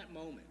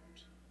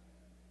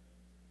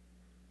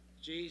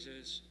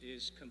 Jesus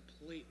is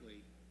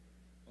completely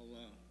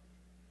alone.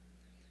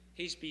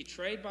 He's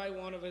betrayed by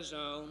one of his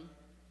own.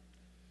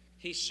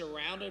 He's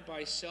surrounded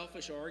by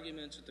selfish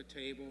arguments at the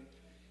table.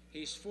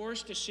 He's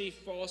forced to see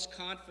false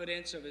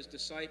confidence of his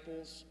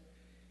disciples.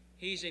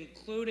 He's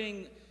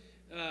including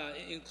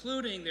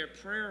their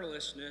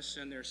prayerlessness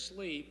and their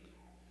sleep.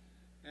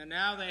 And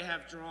now they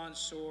have drawn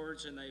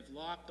swords and they've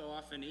lopped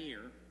off an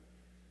ear.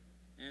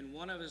 And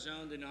one of his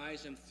own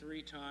denies him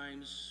 3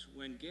 times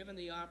when given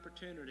the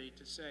opportunity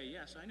to say,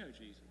 yes, I know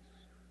Jesus.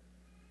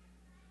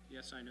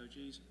 Yes, I know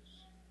Jesus.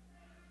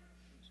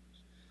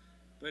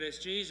 But as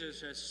Jesus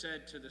has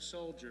said to the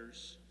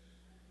soldiers,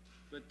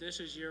 but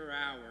this is your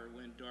hour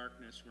when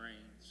darkness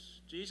reigns.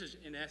 Jesus,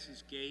 in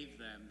essence, gave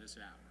them this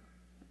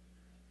hour.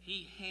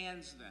 He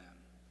hands them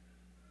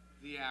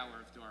the hour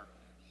of darkness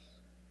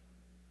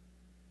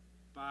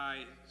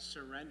by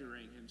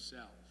surrendering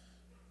himself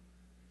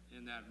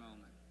in that moment.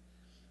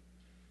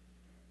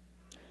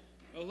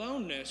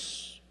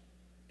 Aloneness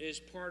is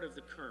part of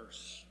the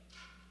curse.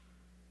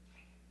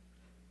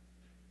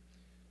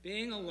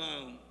 Being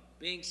alone,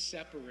 being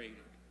separated.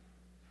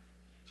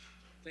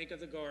 Think of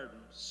the garden,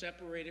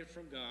 separated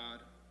from God,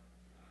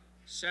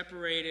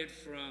 separated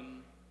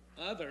from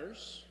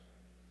others,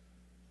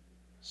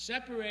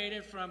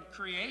 separated from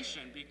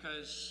creation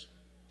because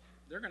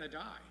they're going to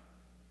die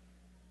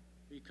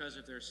because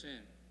of their sin.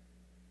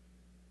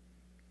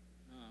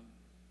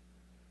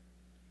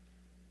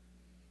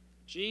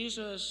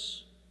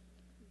 Jesus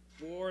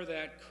bore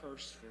that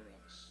curse for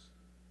us.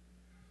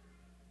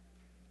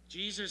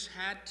 Jesus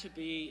had to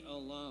be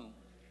alone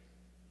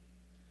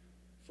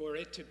for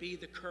it to be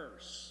the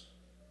curse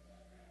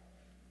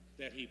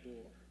that he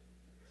bore.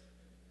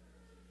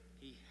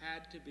 He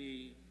had to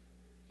be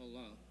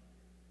alone.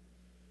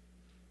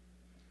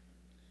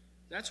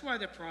 That's why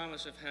the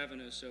promise of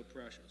heaven is so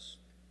precious.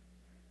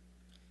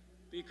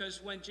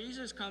 Because when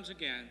Jesus comes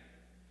again,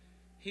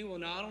 he will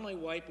not only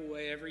wipe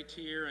away every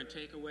tear and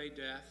take away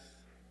death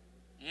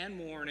and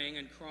mourning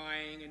and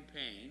crying and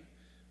pain,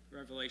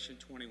 Revelation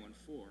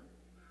 21:4,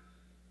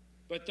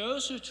 but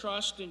those who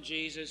trust in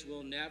Jesus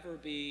will never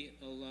be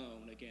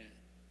alone again.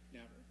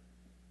 Never.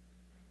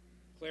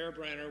 Claire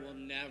Brenner will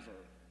never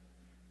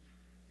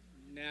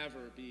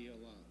be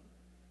alone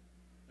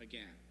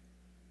again.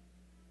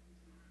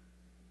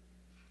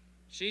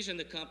 She's in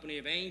the company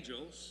of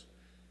angels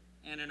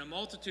and in a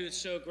multitude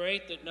so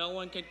great that no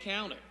one can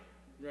count it.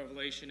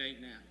 Revelation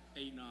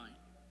 8:9.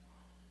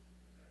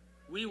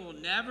 We will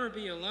never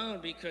be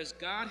alone because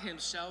God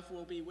himself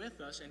will be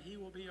with us and he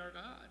will be our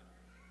God.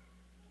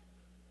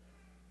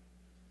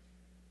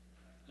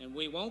 And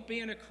we won't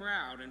be in a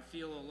crowd and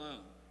feel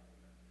alone.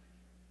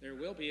 There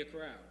will be a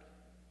crowd.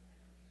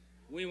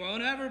 We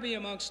won't ever be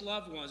amongst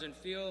loved ones and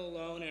feel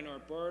alone in our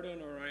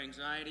burden or our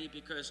anxiety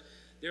because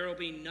there will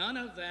be none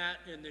of that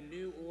in the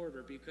new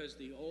order because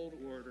the old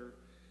order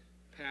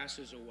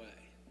passes away.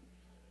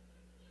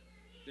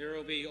 There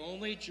will be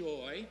only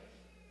joy,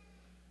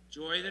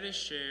 joy that is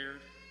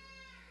shared,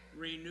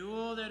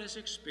 renewal that is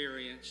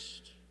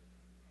experienced,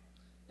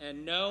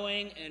 and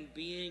knowing and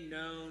being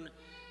known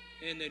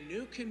in the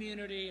new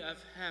community of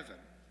heaven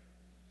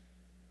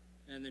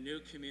and the new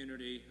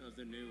community of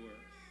the new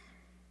earth.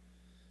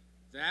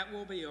 That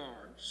will be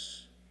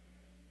ours.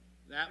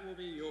 That will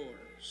be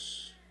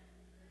yours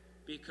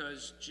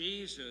because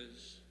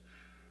Jesus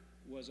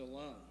was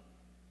alone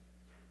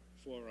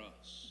for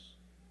us.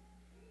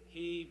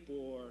 He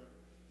bore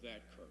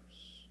that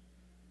curse.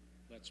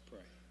 Let's pray.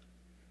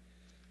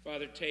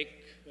 Father,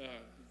 take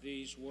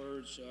these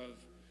words of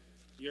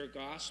your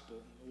gospel,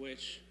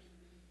 which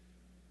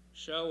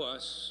show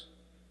us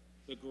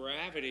the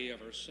gravity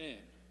of our sin.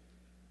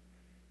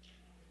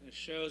 It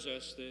shows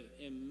us the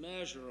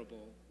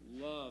immeasurable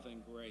love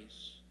and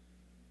grace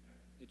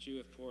that you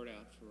have poured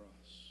out for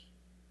us.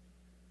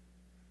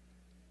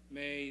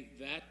 May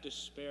that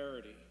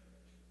disparity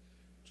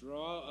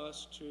draw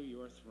us to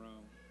your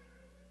throne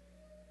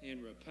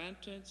in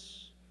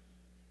repentance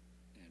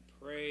and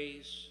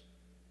praise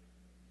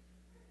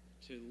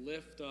to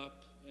lift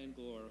up and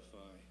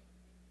glorify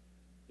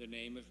the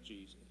name of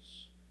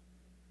Jesus.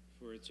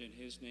 For it's in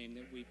his name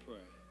that we pray.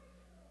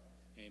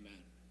 Amen.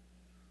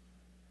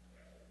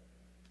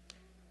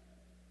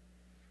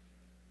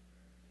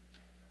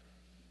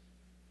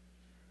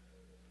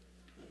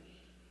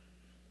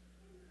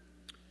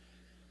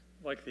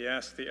 I'd like to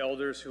ask the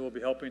elders who will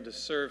be helping to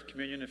serve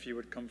communion if you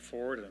would come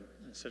forward and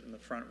sit in the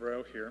front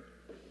row here.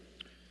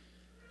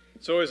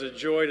 It's always a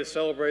joy to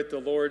celebrate the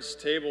Lord's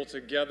table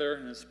together,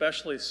 and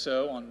especially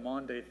so on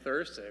Maundy,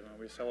 Thursday, when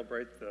we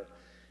celebrate the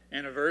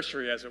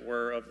anniversary, as it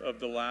were, of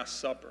the Last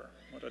Supper.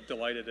 What a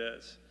delight it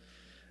is.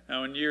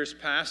 Now, in years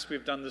past,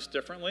 we've done this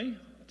differently.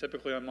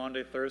 Typically on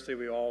Maundy, Thursday,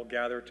 we all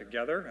gather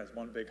together as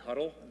one big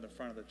huddle in the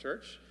front of the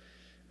church.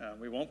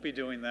 We won't be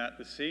doing that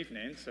this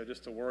evening, so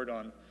just a word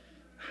on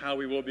how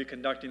we will be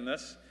conducting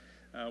this.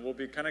 We'll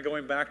be kind of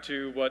going back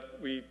to what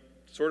we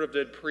sort of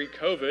did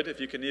pre-COVID, if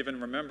you can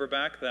even remember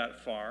back that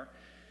far.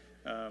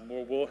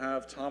 We'll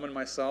have Tom and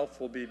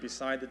myself will be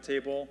beside the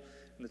table,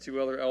 and the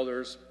two other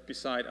elders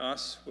beside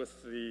us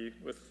with the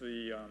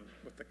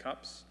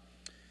cups.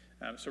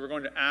 So we're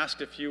going to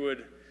ask if you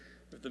would,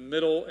 if the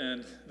middle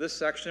and this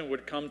section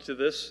would come to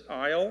this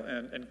aisle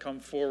and come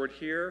forward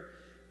here,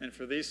 and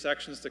for these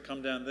sections to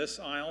come down this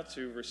aisle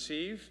to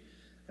receive,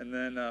 and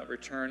then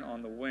return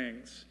on the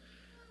wings.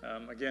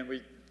 Again,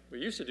 we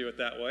used to do it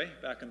that way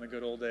back in the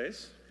good old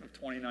days of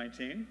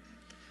 2019.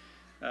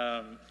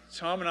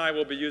 Tom and I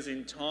will be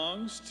using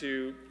tongs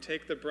to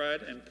take the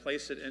bread and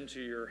place it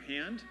into your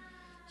hand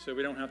so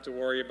we don't have to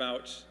worry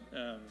about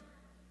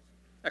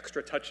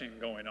extra touching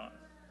going on.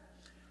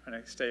 And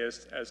I stay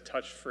as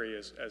touch-free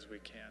as we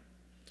can.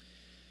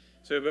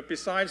 So, but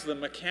besides the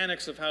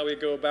mechanics of how we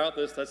go about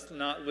this, let's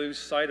not lose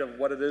sight of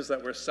what it is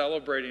that we're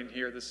celebrating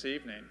here this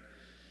evening.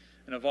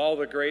 And of all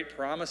the great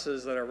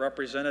promises that are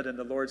represented in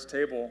the Lord's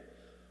table,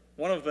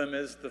 one of them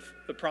is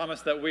the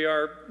promise that we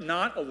are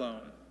not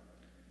alone.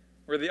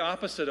 We're the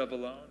opposite of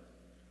alone.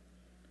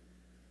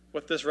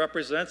 What this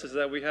represents is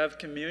that we have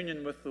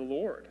communion with the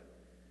Lord.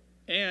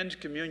 and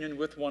communion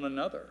with one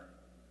another.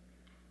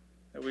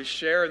 That we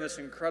share in this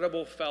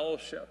incredible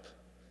fellowship,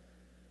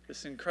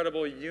 this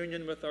incredible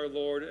union with our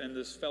Lord, and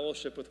this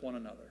fellowship with one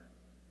another.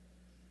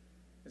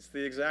 It's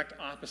the exact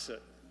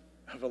opposite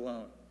of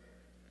alone.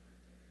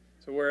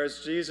 So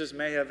whereas Jesus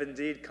may have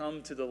indeed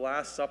come to the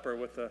Last Supper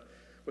with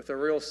a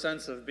real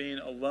sense of being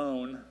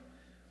alone,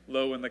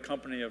 low in the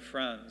company of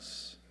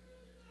friends,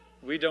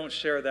 we don't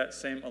share that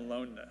same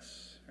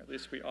aloneness. Or at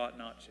least we ought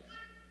not to.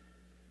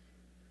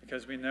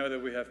 Because we know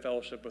that we have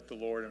fellowship with the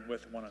Lord and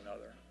with one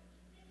another.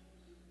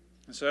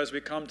 And so as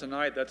we come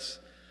tonight, let's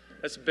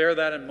bear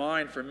that in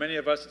mind. For many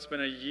of us, it's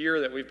been a year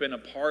that we've been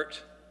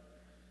apart,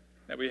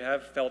 that we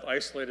have felt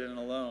isolated and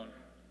alone.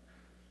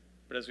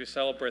 But as we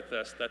celebrate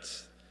this,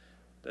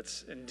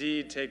 let's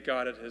indeed take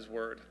God at his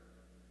word,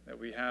 that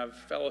we have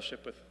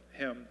fellowship with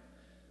him,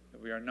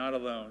 that we are not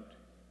alone.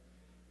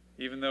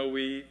 Even though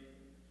we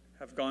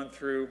have gone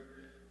through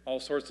all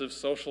sorts of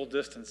social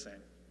distancing,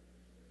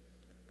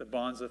 the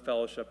bonds of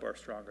fellowship are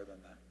stronger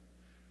than that.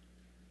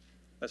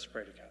 Let's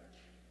pray together.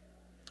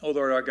 Oh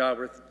Lord our God,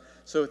 we're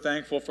so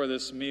thankful for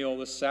this meal,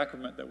 this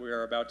sacrament that we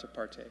are about to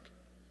partake.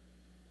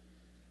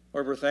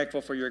 Lord, we're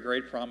thankful for your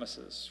great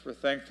promises. We're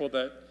thankful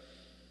that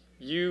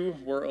you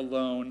were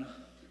alone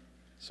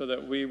so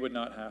that we would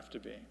not have to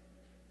be.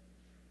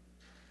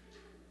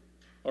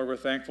 Lord, we're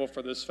thankful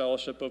for this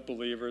fellowship of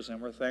believers,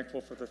 and we're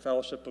thankful for the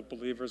fellowship of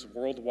believers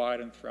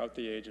worldwide and throughout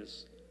the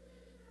ages.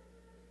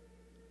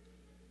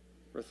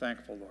 We're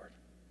thankful, Lord.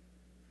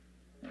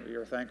 And we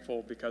are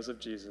thankful because of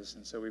Jesus,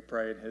 and so we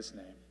pray in his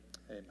name.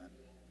 Amen.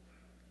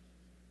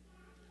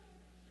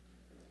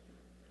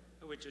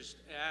 I would just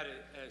add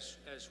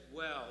as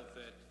well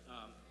that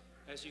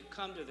as you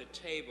come to the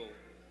table,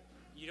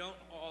 you don't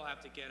all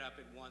have to get up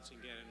at once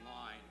and get in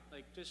line.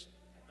 Like, just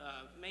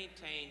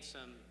maintain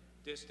some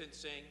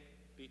distancing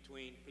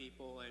between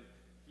people, and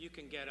you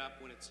can get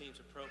up when it seems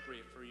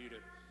appropriate for you to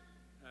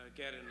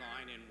get in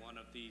line in one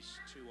of these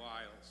two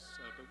aisles.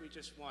 But we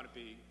just want to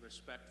be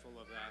respectful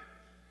of that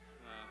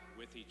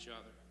with each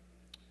other.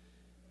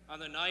 On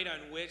the night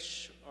on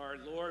which our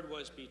Lord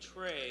was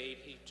betrayed,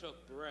 he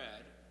took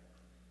bread,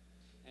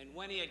 and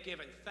when he had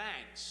given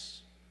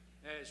thanks,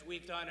 as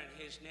we've done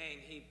in his name,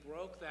 he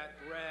broke that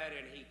bread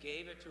and he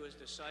gave it to his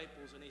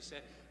disciples, and he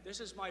said,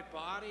 "This is my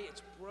body,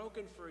 it's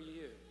broken for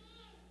you.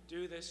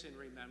 Do this in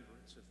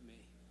remembrance of me."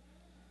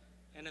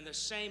 And in the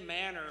same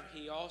manner,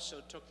 he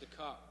also took the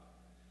cup.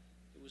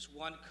 It was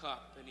one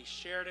cup, and he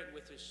shared it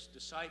with his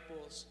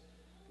disciples.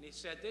 And he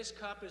said, "This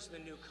cup is the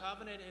new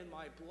covenant in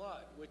my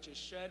blood, which is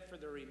shed for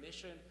the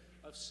remission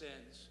of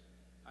sins.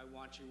 I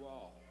want you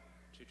all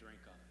to drink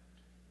of it."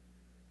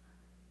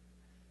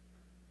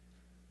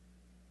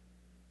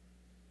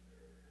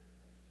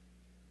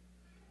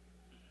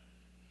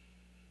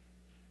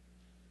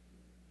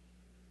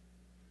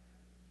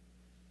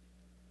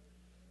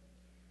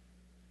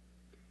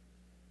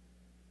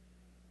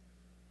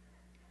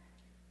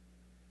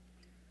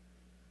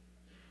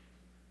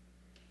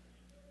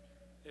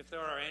 If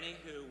there are any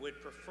who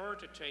would prefer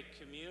to take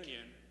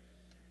communion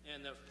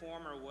in the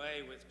former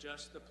way with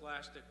just the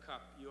plastic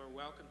cup, you are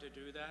welcome to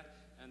do that.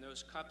 And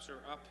those cups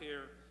are up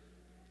here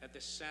at the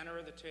center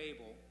of the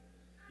table.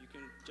 You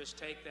can just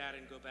take that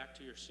and go back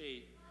to your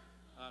seat.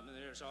 And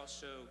there's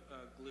also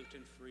a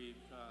gluten-free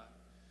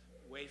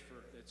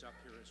wafer that's up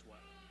here as well.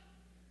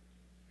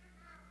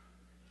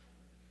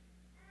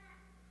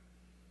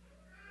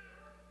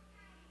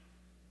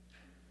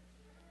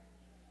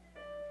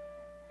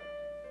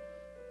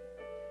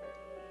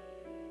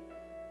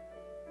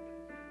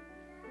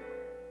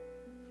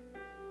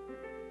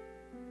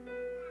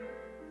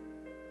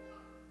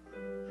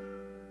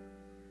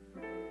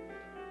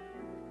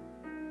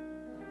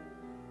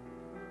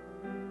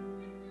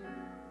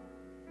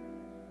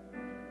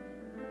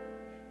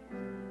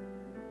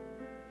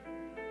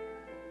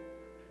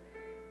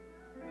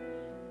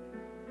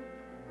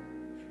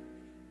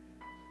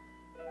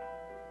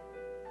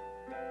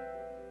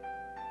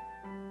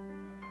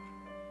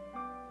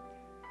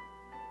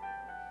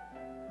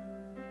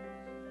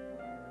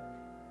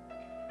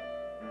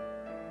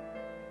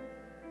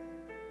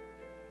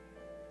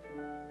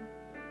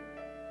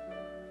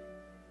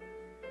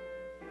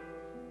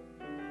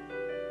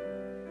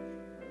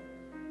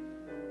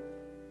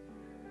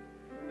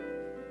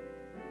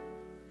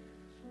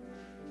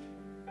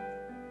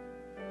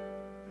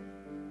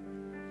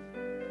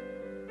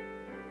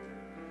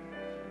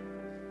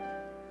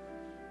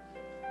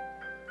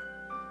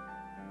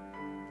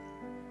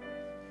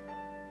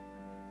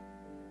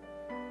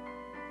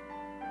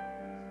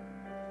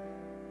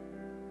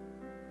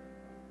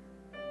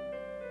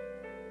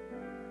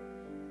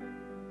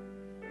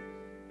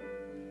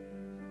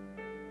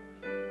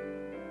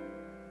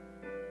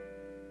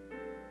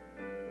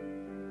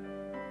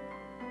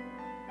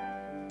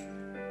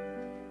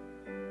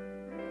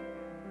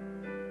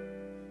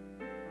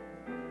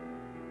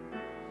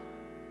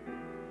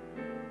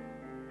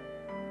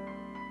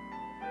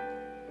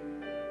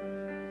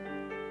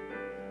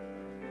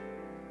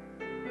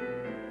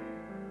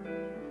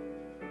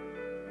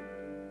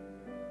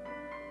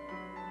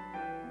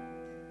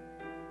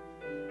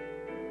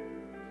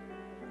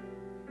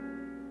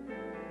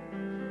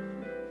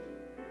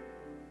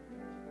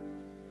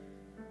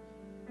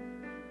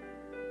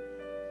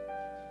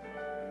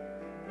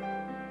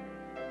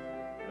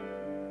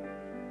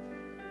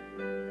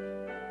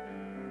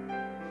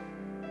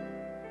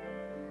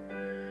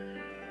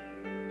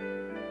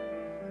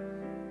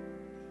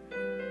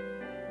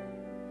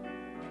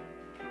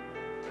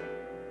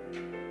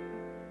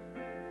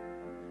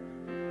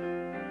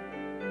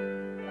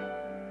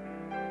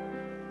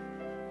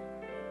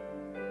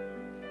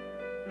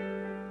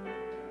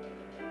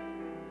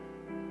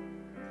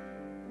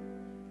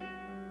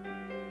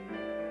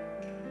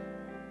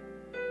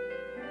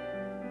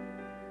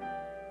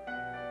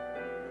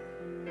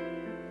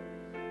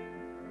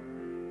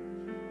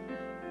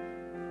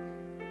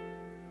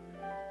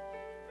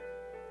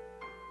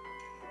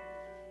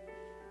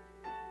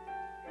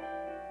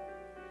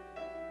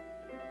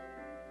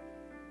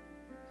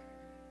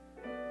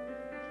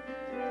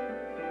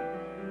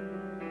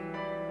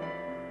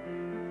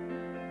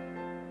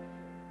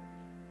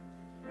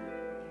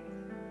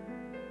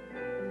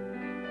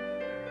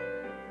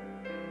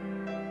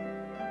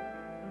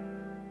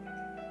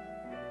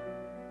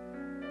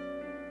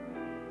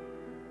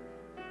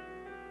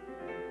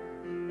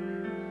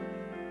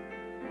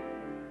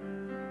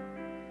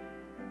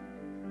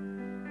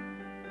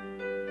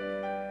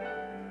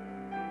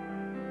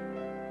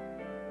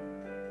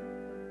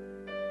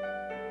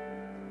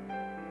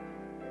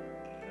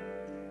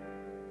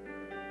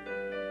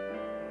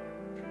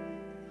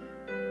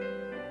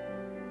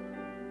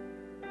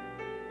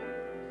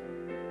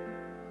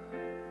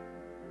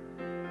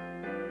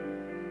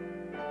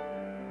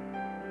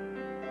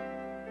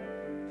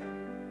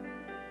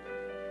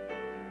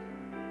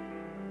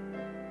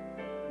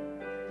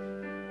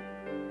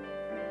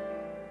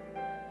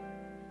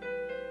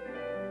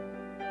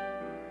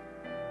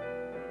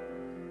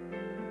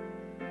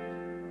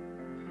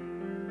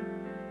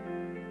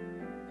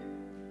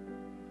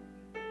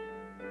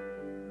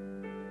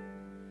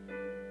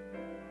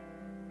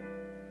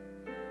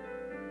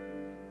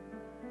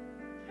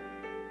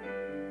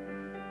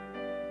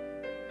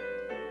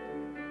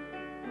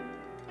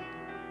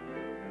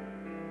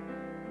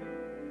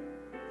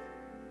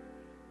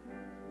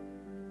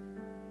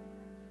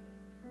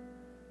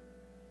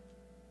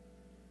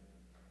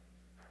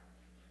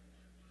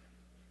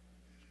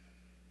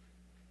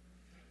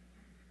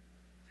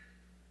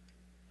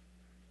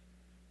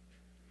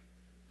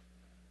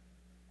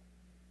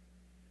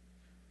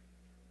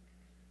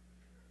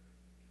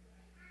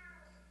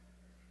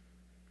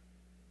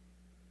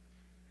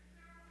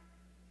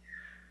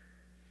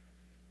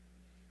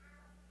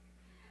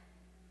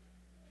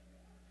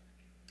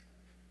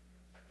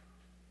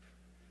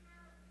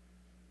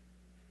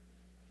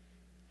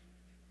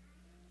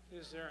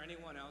 Is there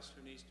anyone else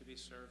who needs to be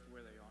served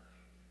where they are?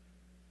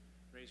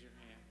 Raise your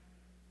hand.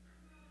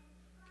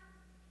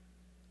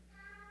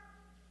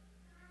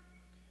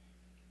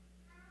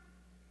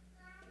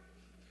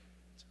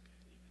 It's okay,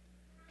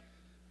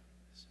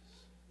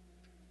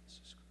 this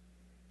is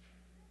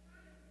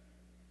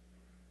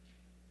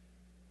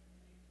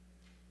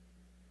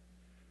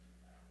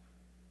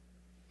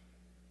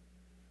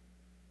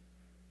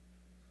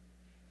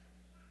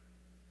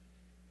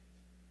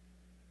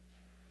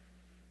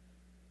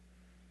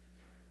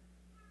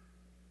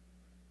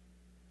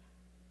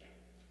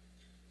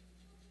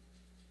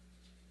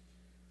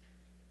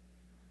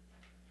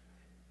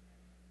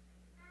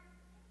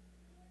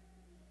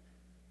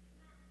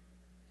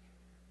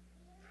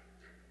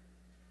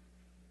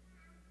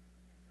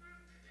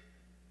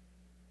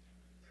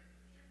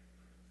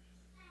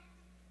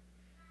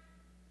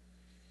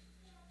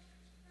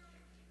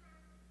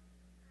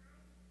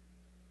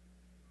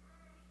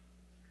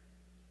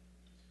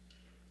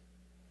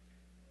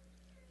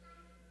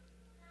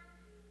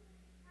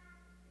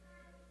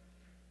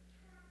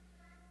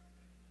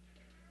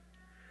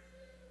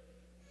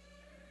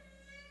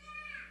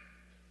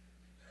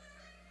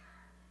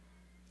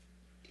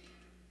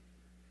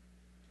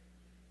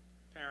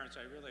Parents,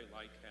 I really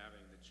like having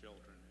the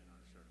children in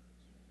our service.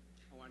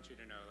 I want you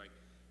to know, like,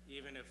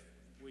 even if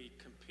we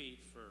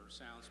compete for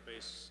sound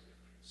space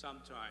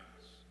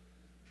sometimes,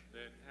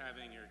 that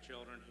having your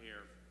children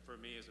here, for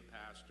me as a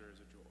pastor,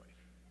 is a joy.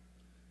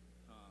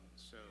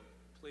 So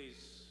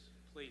please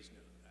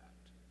know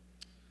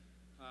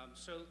that.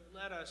 So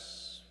let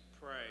us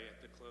pray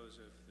at the close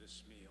of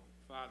this meal.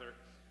 Father,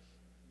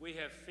 we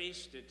have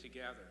feasted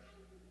together,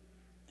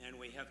 and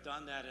we have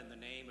done that in the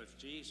name of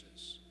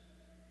Jesus,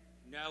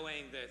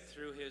 knowing that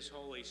through his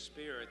Holy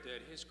Spirit,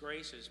 that his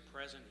grace is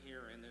present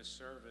here in this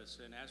service,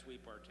 and as we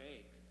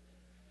partake,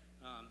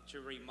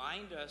 to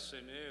remind us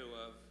anew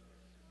of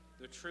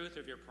the truth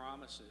of your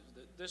promises,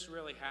 that this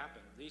really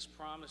happened. These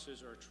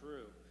promises are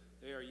true.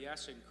 They are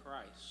yes in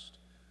Christ.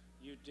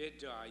 You did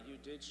die. You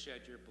did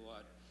shed your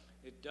blood.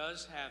 It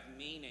does have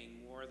meaning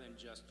more than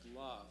just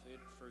love. It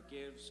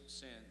forgives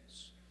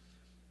sins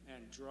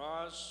and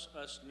draws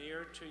us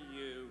near to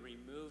you,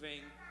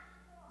 removing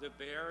the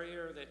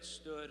barrier that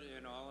stood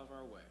in all of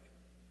our way.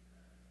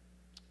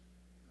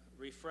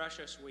 Refresh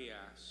us, we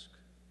ask.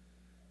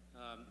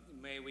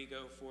 May we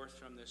go forth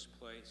from this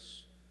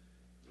place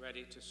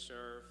ready to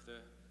serve the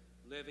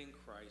living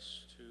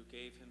Christ who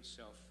gave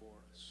himself for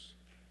us.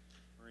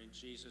 For in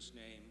Jesus'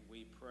 name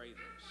we pray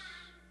this.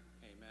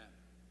 Amen.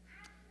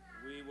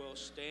 We will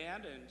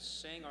stand and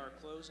sing our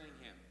closing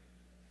hymn.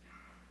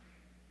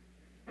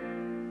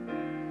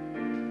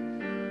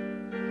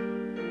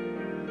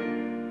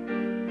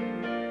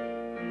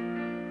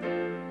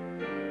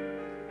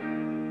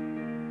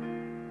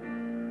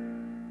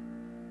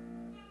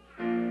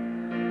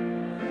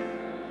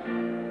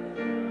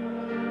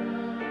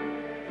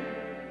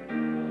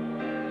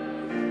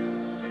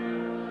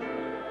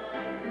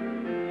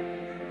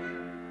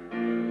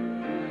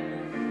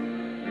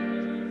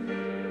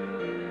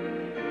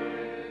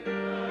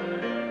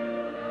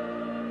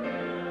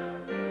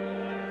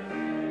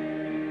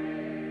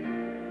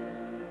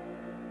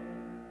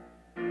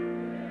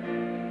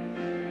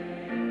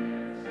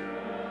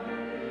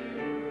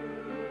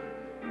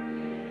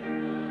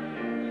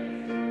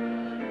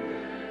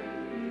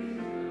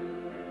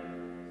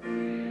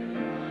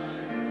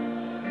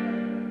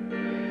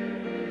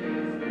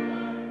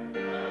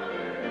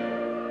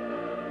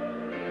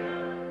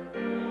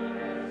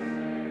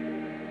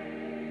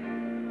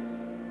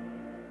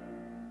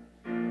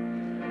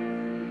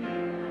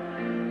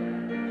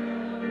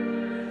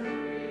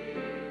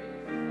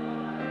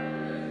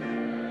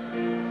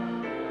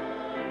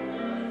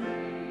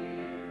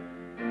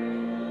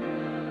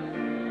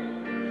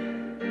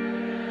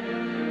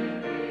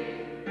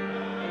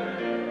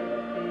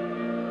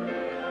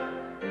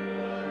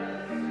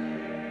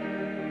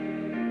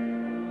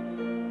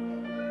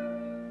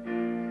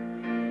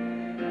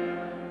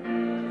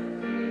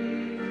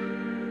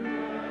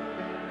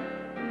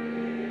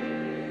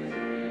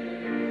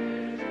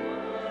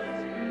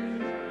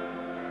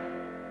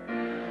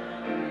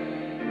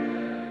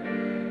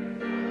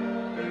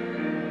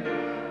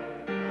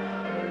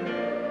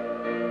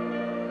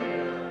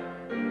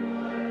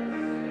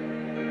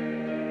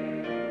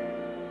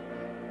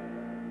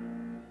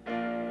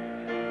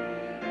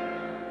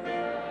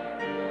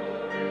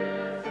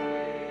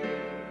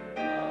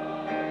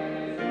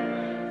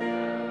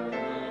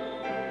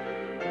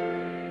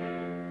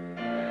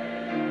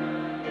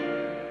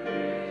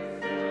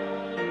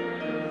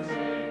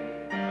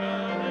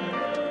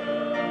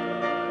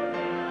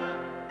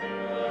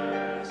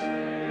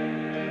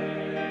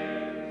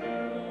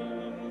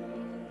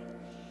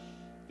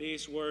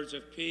 These words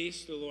of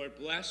peace, the Lord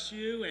bless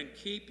you and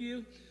keep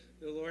you.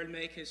 The Lord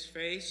make his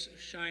face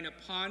shine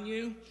upon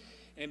you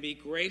and be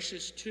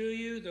gracious to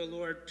you. The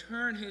Lord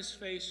turn his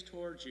face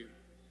towards you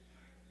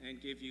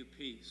and give you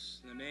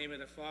peace. In the name of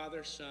the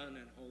Father, Son,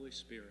 and Holy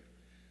Spirit.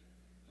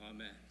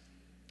 Amen.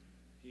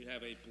 You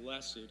have a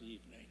blessed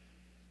evening.